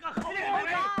好一個好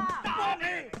人，打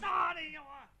你！打你呀！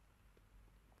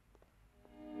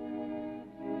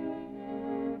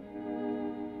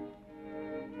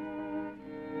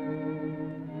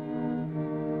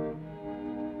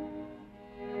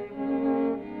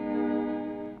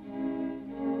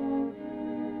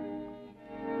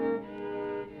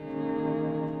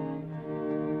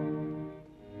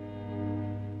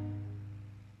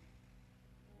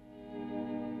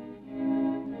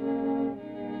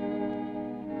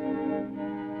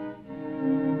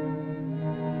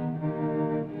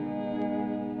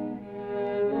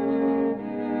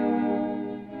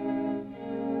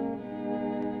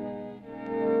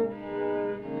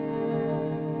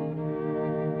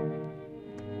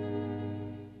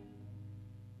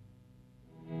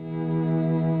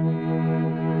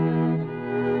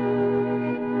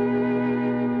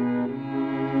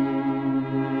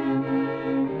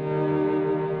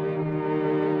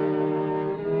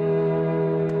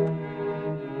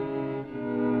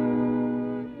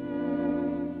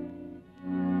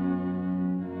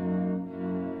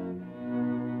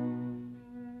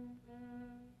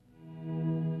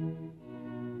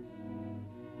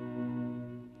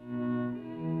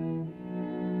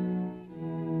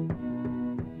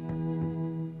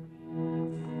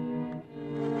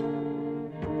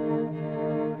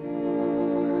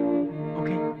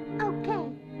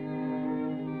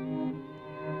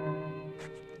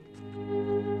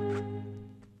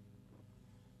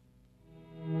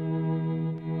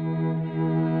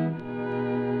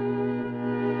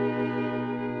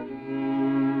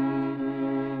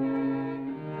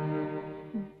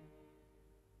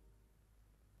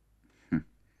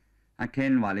阿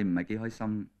Ken 話你唔係幾開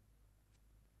心，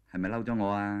係咪嬲咗我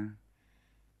啊？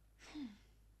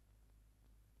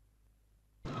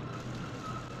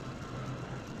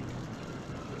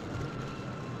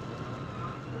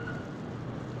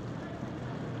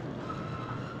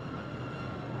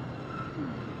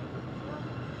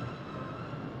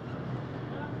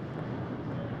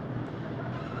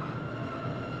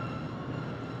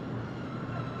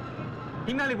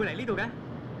點解你會嚟呢度嘅？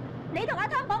你同阿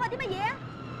湯講過啲乜嘢啊？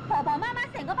婆婆媽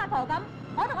媽成個八婆咁，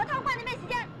我同阿湯關你咩事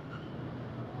啫？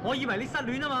我以為你失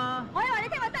戀啊嘛。我以為你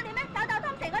聽我失戀咩？搞到阿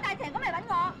湯成個大成咁嚟揾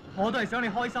我。我都係想你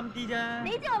開心啲啫。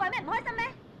你知我為咩唔開心咩？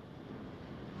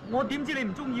我點知你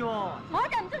唔中意喎？我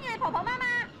就唔中意你婆婆媽媽。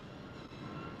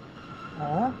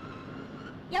哦？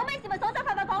有咩事咪爽爽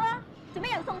快快講咯，做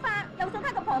咩又送花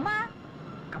個婆媽？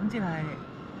咁即係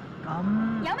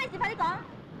咁。有咩事快啲講。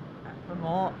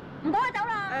我唔講就走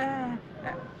啦。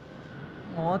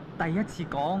我第一次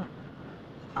講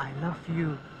I love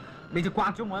you， 你就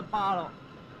刮咗我一巴咯。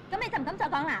咁你就唔敢再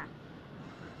講啦？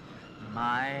唔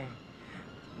係，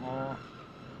我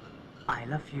I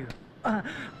love you。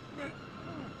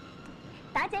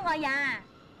打姐我呀！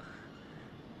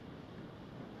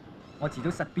我遲早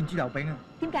實變豬油餅啊！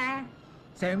點解？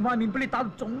成塊面俾你打到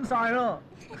腫晒咯！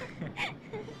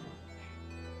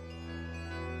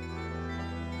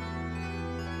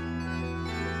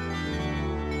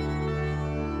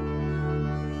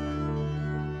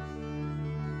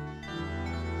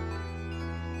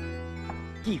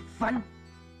結婚？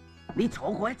你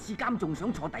坐過一次監，仲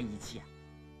想坐第二次啊？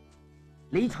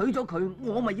你娶咗佢，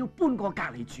我咪要搬過隔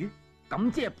離住，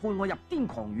咁即係判我入癲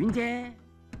狂院啫。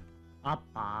阿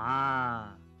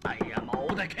爸，哎呀，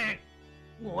冇得傾，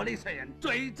我呢世人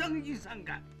最憎醫生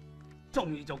㗎，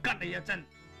中意就吉你一針，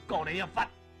割你一忽。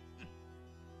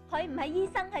佢唔係醫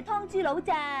生，係劏豬佬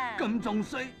咋？咁仲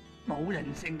衰，冇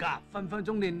人性㗎，分分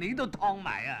鐘連你都燙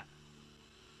埋啊！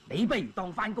你不如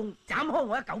當返工，斬開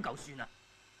我一嚿嚿算啦。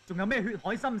仲有咩血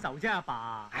海深仇啫，阿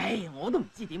爸？唉，我都唔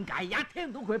知點解，一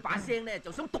聽到佢把聲咧，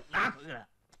就想毒啞佢噶啦。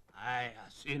哎呀，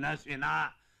算啦算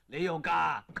啦，你要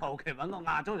嫁，求其揾個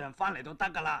亞洲人翻嚟都得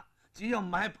噶啦，只要唔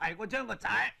係排過張個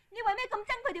仔。你為咩咁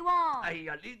憎佢哋喎？哎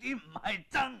呀，呢啲唔係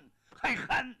憎，係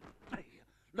恨。哎呀，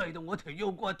累到我條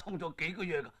腰骨痛咗幾個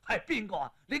月噶，係邊個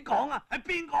啊？你講啊，係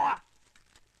邊個啊？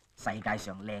世界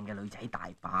上靚嘅女仔大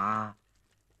把，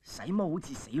使乜好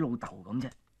似死老豆咁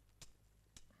啫？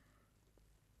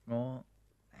我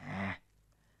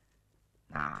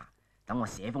嗱，等我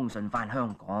寫封信翻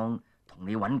香港，同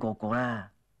你揾個啦。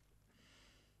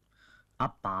阿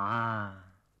爸，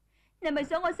你係咪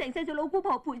想我成世做老姑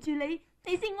婆陪住你，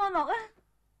你先安樂啊？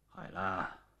係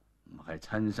啦，唔係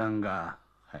親生噶，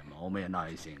係冇咩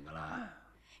耐性噶啦。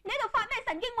你喺度發咩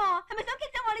神經喎？係咪想激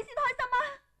走我你先開心啊？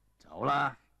走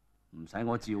啦，唔使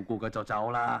我照顧嘅就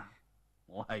走啦。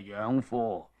我係養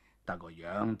父，得個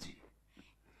養字。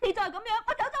你再咁樣，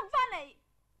我走都唔翻嚟。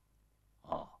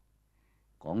哦，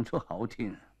講出口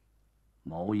添，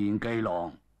冇言機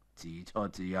浪，自錯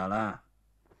自入啦。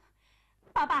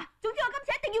爸爸，總之我今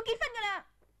次一定要結婚㗎啦。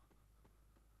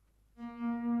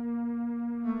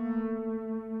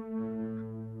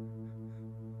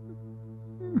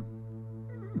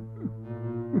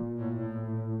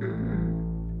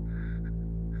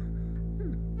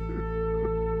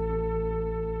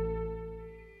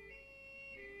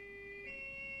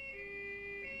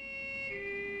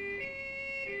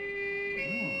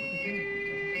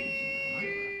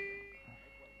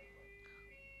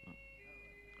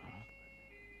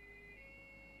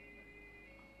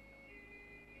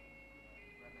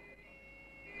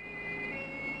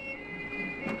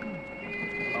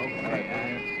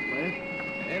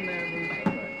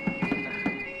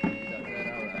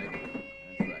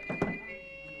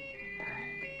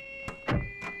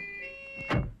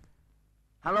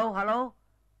Hello，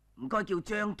 唔該叫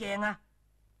張鏡啊，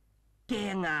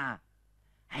鏡啊，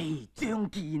係張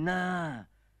健啊，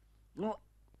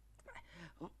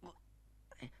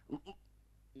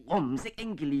我唔識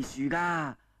English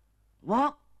㗎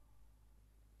 ，What？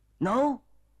 No？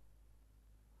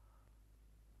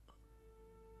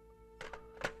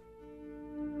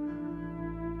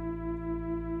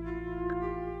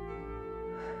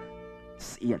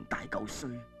 死人大嚿衰。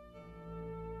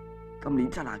今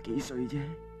年70幾歲啫，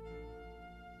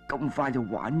咁快就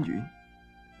玩完。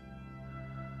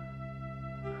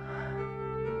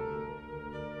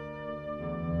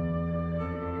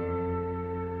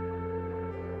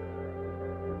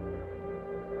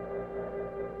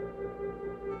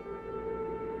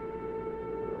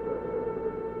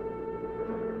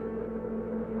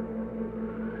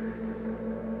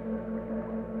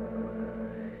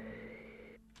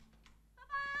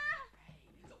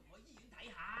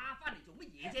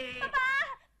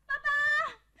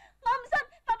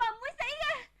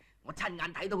親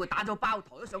眼睇到佢打咗包，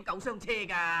抬咗上救傷車㗎。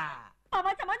爸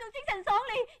爸尋晚仲精神爽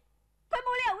利，佢冇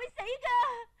理由會死㗎。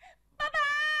爸爸，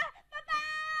爸爸！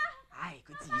唉，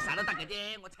佢自殺都得嘅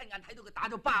啫，我親眼睇到佢打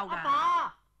咗包㗎。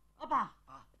阿爸，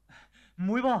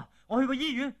唔會噃，我去過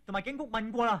醫院同埋警局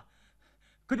問過啦，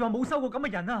佢哋話冇收過咁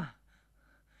嘅人啊。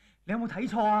你有冇睇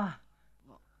錯啊？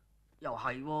又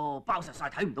係喎，包實晒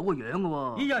睇唔到個樣㗎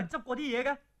喎。咦，有人執過啲嘢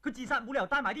嘅？佢自殺冇理由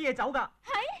帶埋啲嘢走㗎。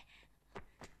係。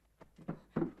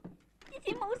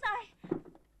錢冇晒，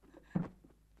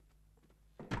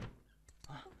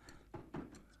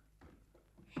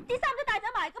啲衫都帶走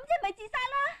埋，咁即係咪自殺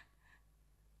啦？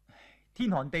天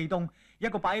寒地凍，一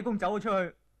個白衣公走咗出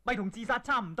去，咪同自殺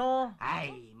差唔多。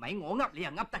唉，咪我噏你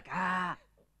又噏得㗎。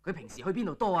佢平時去邊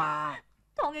度多啊？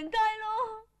唐人街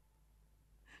咯。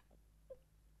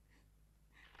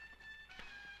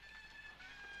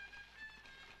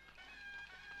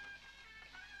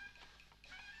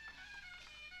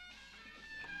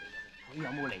佢有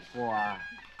冇嚟過啊？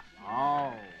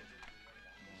有，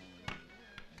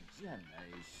唔知係咪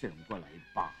上個禮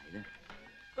拜咧？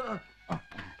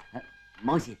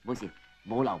冇事冇事，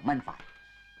冇留蚊飯。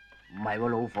唔係喎，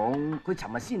老鳳，佢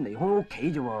尋日先離開屋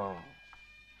企啫喎。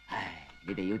唉，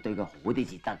你哋要對佢好啲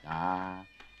至得啊！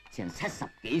成70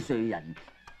幾歲人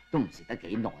都唔食得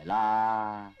幾耐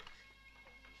啦，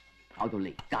搞到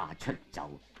離家出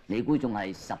走，你估仲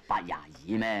係18、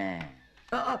22咩？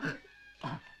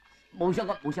冇相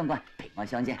干，冇相干，平安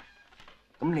相啫。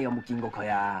咁你有冇見過佢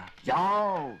啊？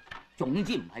有，總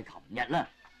之唔係琴日啦。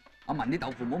阿文啲豆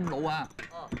腐冇咁老啊！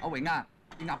阿榮啊，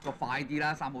啲鴨腳快啲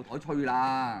啦，3號台吹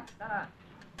啦。得啦。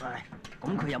喂，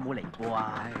咁佢有冇嚟過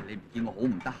啊？唉，你唔見我好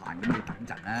唔得閒咁，你等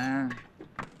陣啦。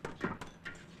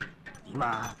點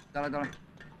啊？得啦得啦。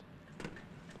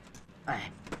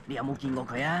唉，你有冇見過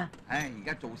佢啊？唉，而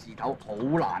家做事頭好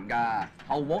難㗎，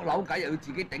後鑊扭計又要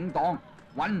自己頂檔。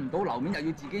揾唔到樓面又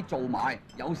要自己做埋，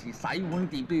有時洗碗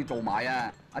碟都要做埋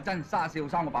啊！阿珍，34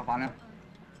號3個白飯啊！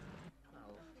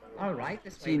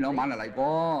先2晚嚟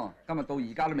過，今日到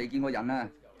而家都未見過人啊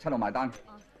！7號埋單。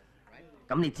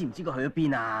咁你知唔知佢去咗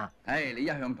邊啊？唉，你一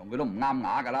向同佢都唔啱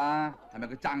牙㗎啦，係咪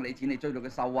佢爭你錢你追到佢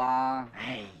瘦啊？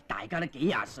唉，大家都幾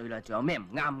廿歲啦，仲有咩唔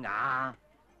啱牙？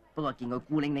不過見佢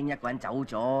孤零零一個人走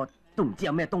咗，都唔知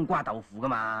有咩冬瓜豆腐㗎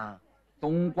嘛。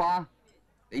冬瓜？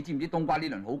你知唔知冬瓜呢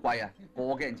輪好貴啊？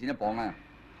個幾人錢一磅啊！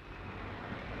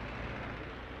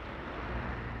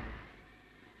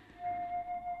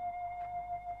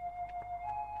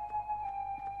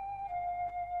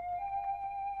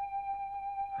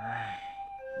唉，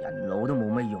人老都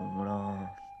冇乜用咯，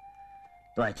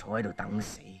都係坐喺度等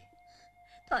死。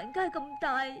唐人街咁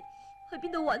大，去邊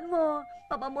度揾？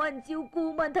爸爸冇人照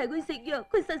顧，冇人提佢食藥，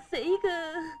佢實死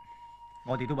㗎。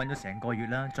我哋都揾咗成個月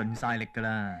啦，盡晒力㗎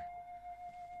啦。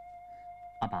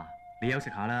阿爸，你休息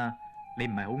下啦，你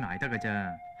唔係好捱得㗎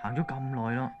咋，行咗咁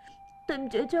耐咯。對唔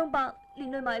住啊，張伯，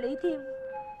連累埋你添。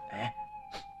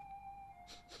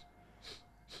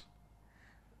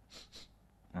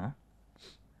啊？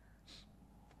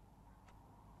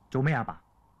做咩阿爸？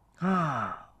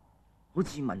啊，好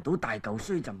似聞到大嚿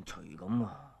衰浸除咁喎。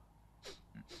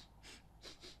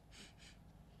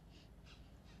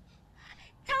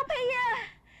臭屁啊！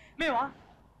咩話？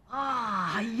啊，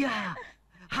係啊，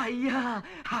係啊，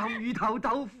鹹魚頭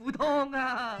豆腐湯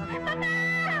啊！爸爸，爸爸，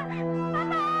爸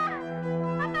爸，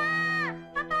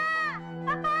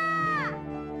爸爸，爸爸。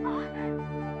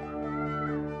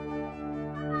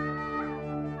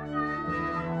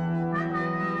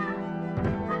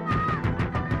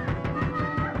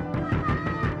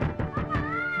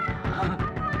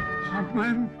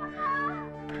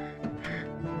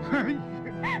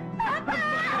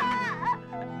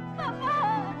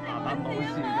爸爸冇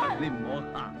事㗎，你唔好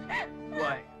喊，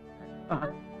乖，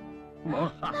唔好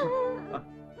喊，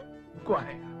乖，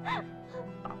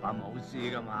爸爸冇事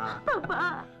㗎嘛，爸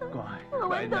爸，乖，我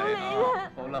揾到你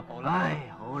啦！好啦好啦，唉，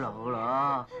好啦好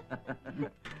啦，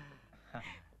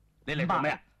你嚟做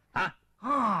咩啊？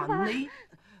啊你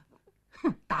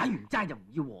打完齋就唔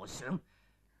要和尚。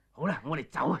好啦，我哋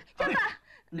走啊！張伯，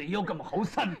你有咁好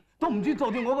心，都唔知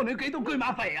做掉我個女幾多車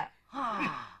馬費啊！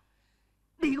啊，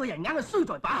你個人硬係衰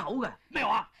在把口㗎。咩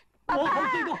話？我口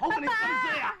衰到好過你心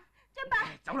衰啊！張伯，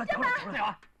走啦走啦走啦！咩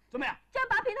話？做咩啊？張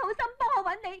伯片好心幫我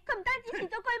揾你，佢唔單止蝕咗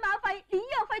車馬費，連醫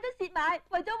藥費都蝕埋。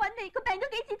為咗揾你，佢病咗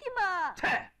幾次添啊！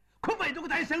切，佢為咗個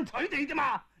仔想娶你啫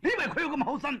嘛！你以為佢有咁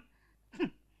好心？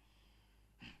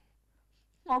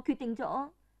我決定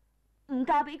咗唔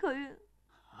嫁俾佢。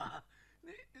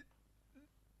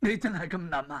你真係咁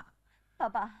諗啊？爸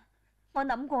爸，我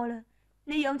諗過啦，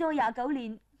你養咗我29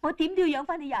年，我點都要養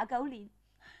翻你29年。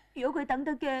如果佢等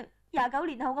得嘅，29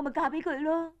年後我咪嫁俾佢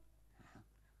咯。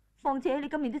況且你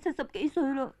今年都70幾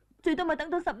歲咯，最多咪等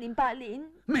到10年8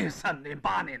年。咩10年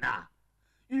8年啊？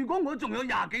如果我仲有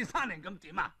20幾30年咁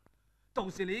點啊？到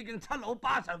時你已經七老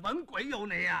八十，揾鬼要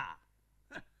你啊！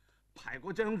排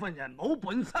嗰張份人冇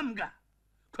本心㗎，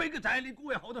佢個仔你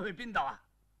估佢好得去邊度啊？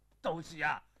到時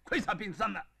啊，佢實變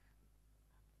心啦。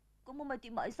咁我咪跌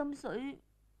埋心水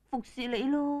服侍你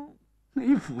咯。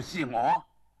你服侍我？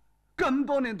咁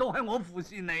多年都係我服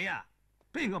侍你啊！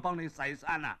邊個幫你洗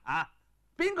衫啊？啊？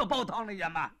邊個煲湯你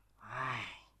飲啊？唉，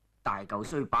大嚿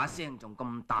衰把聲仲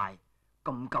咁大，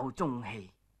咁夠中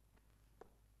氣，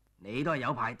你都係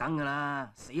有排等㗎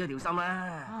啦，死咗條心啦！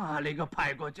啊！你個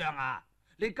派個章啊！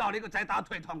你教你個仔打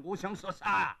退堂鼓想索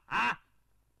沙啊？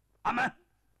阿文，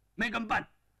咩咁笨？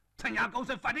趁29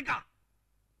歲快啲嫁！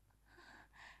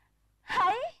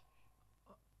係。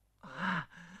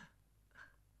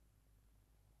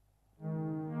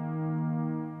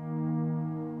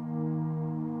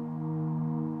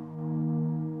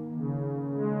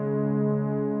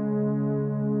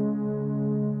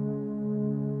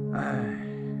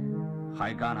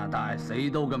喺加拿大死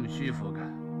都咁舒服㗎，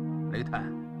你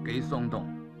睇幾鬆動，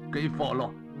幾貨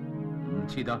咯，唔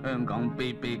似得香港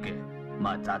卑卑嘅密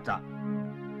雜雜。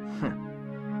哼，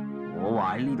我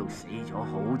話喺呢度死咗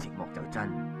好寂寞就真，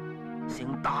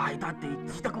成大笪地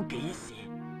只得嗰幾舍。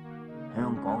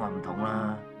香港啊唔同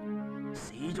啦，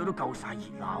死咗都夠晒熱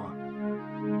鬧啊！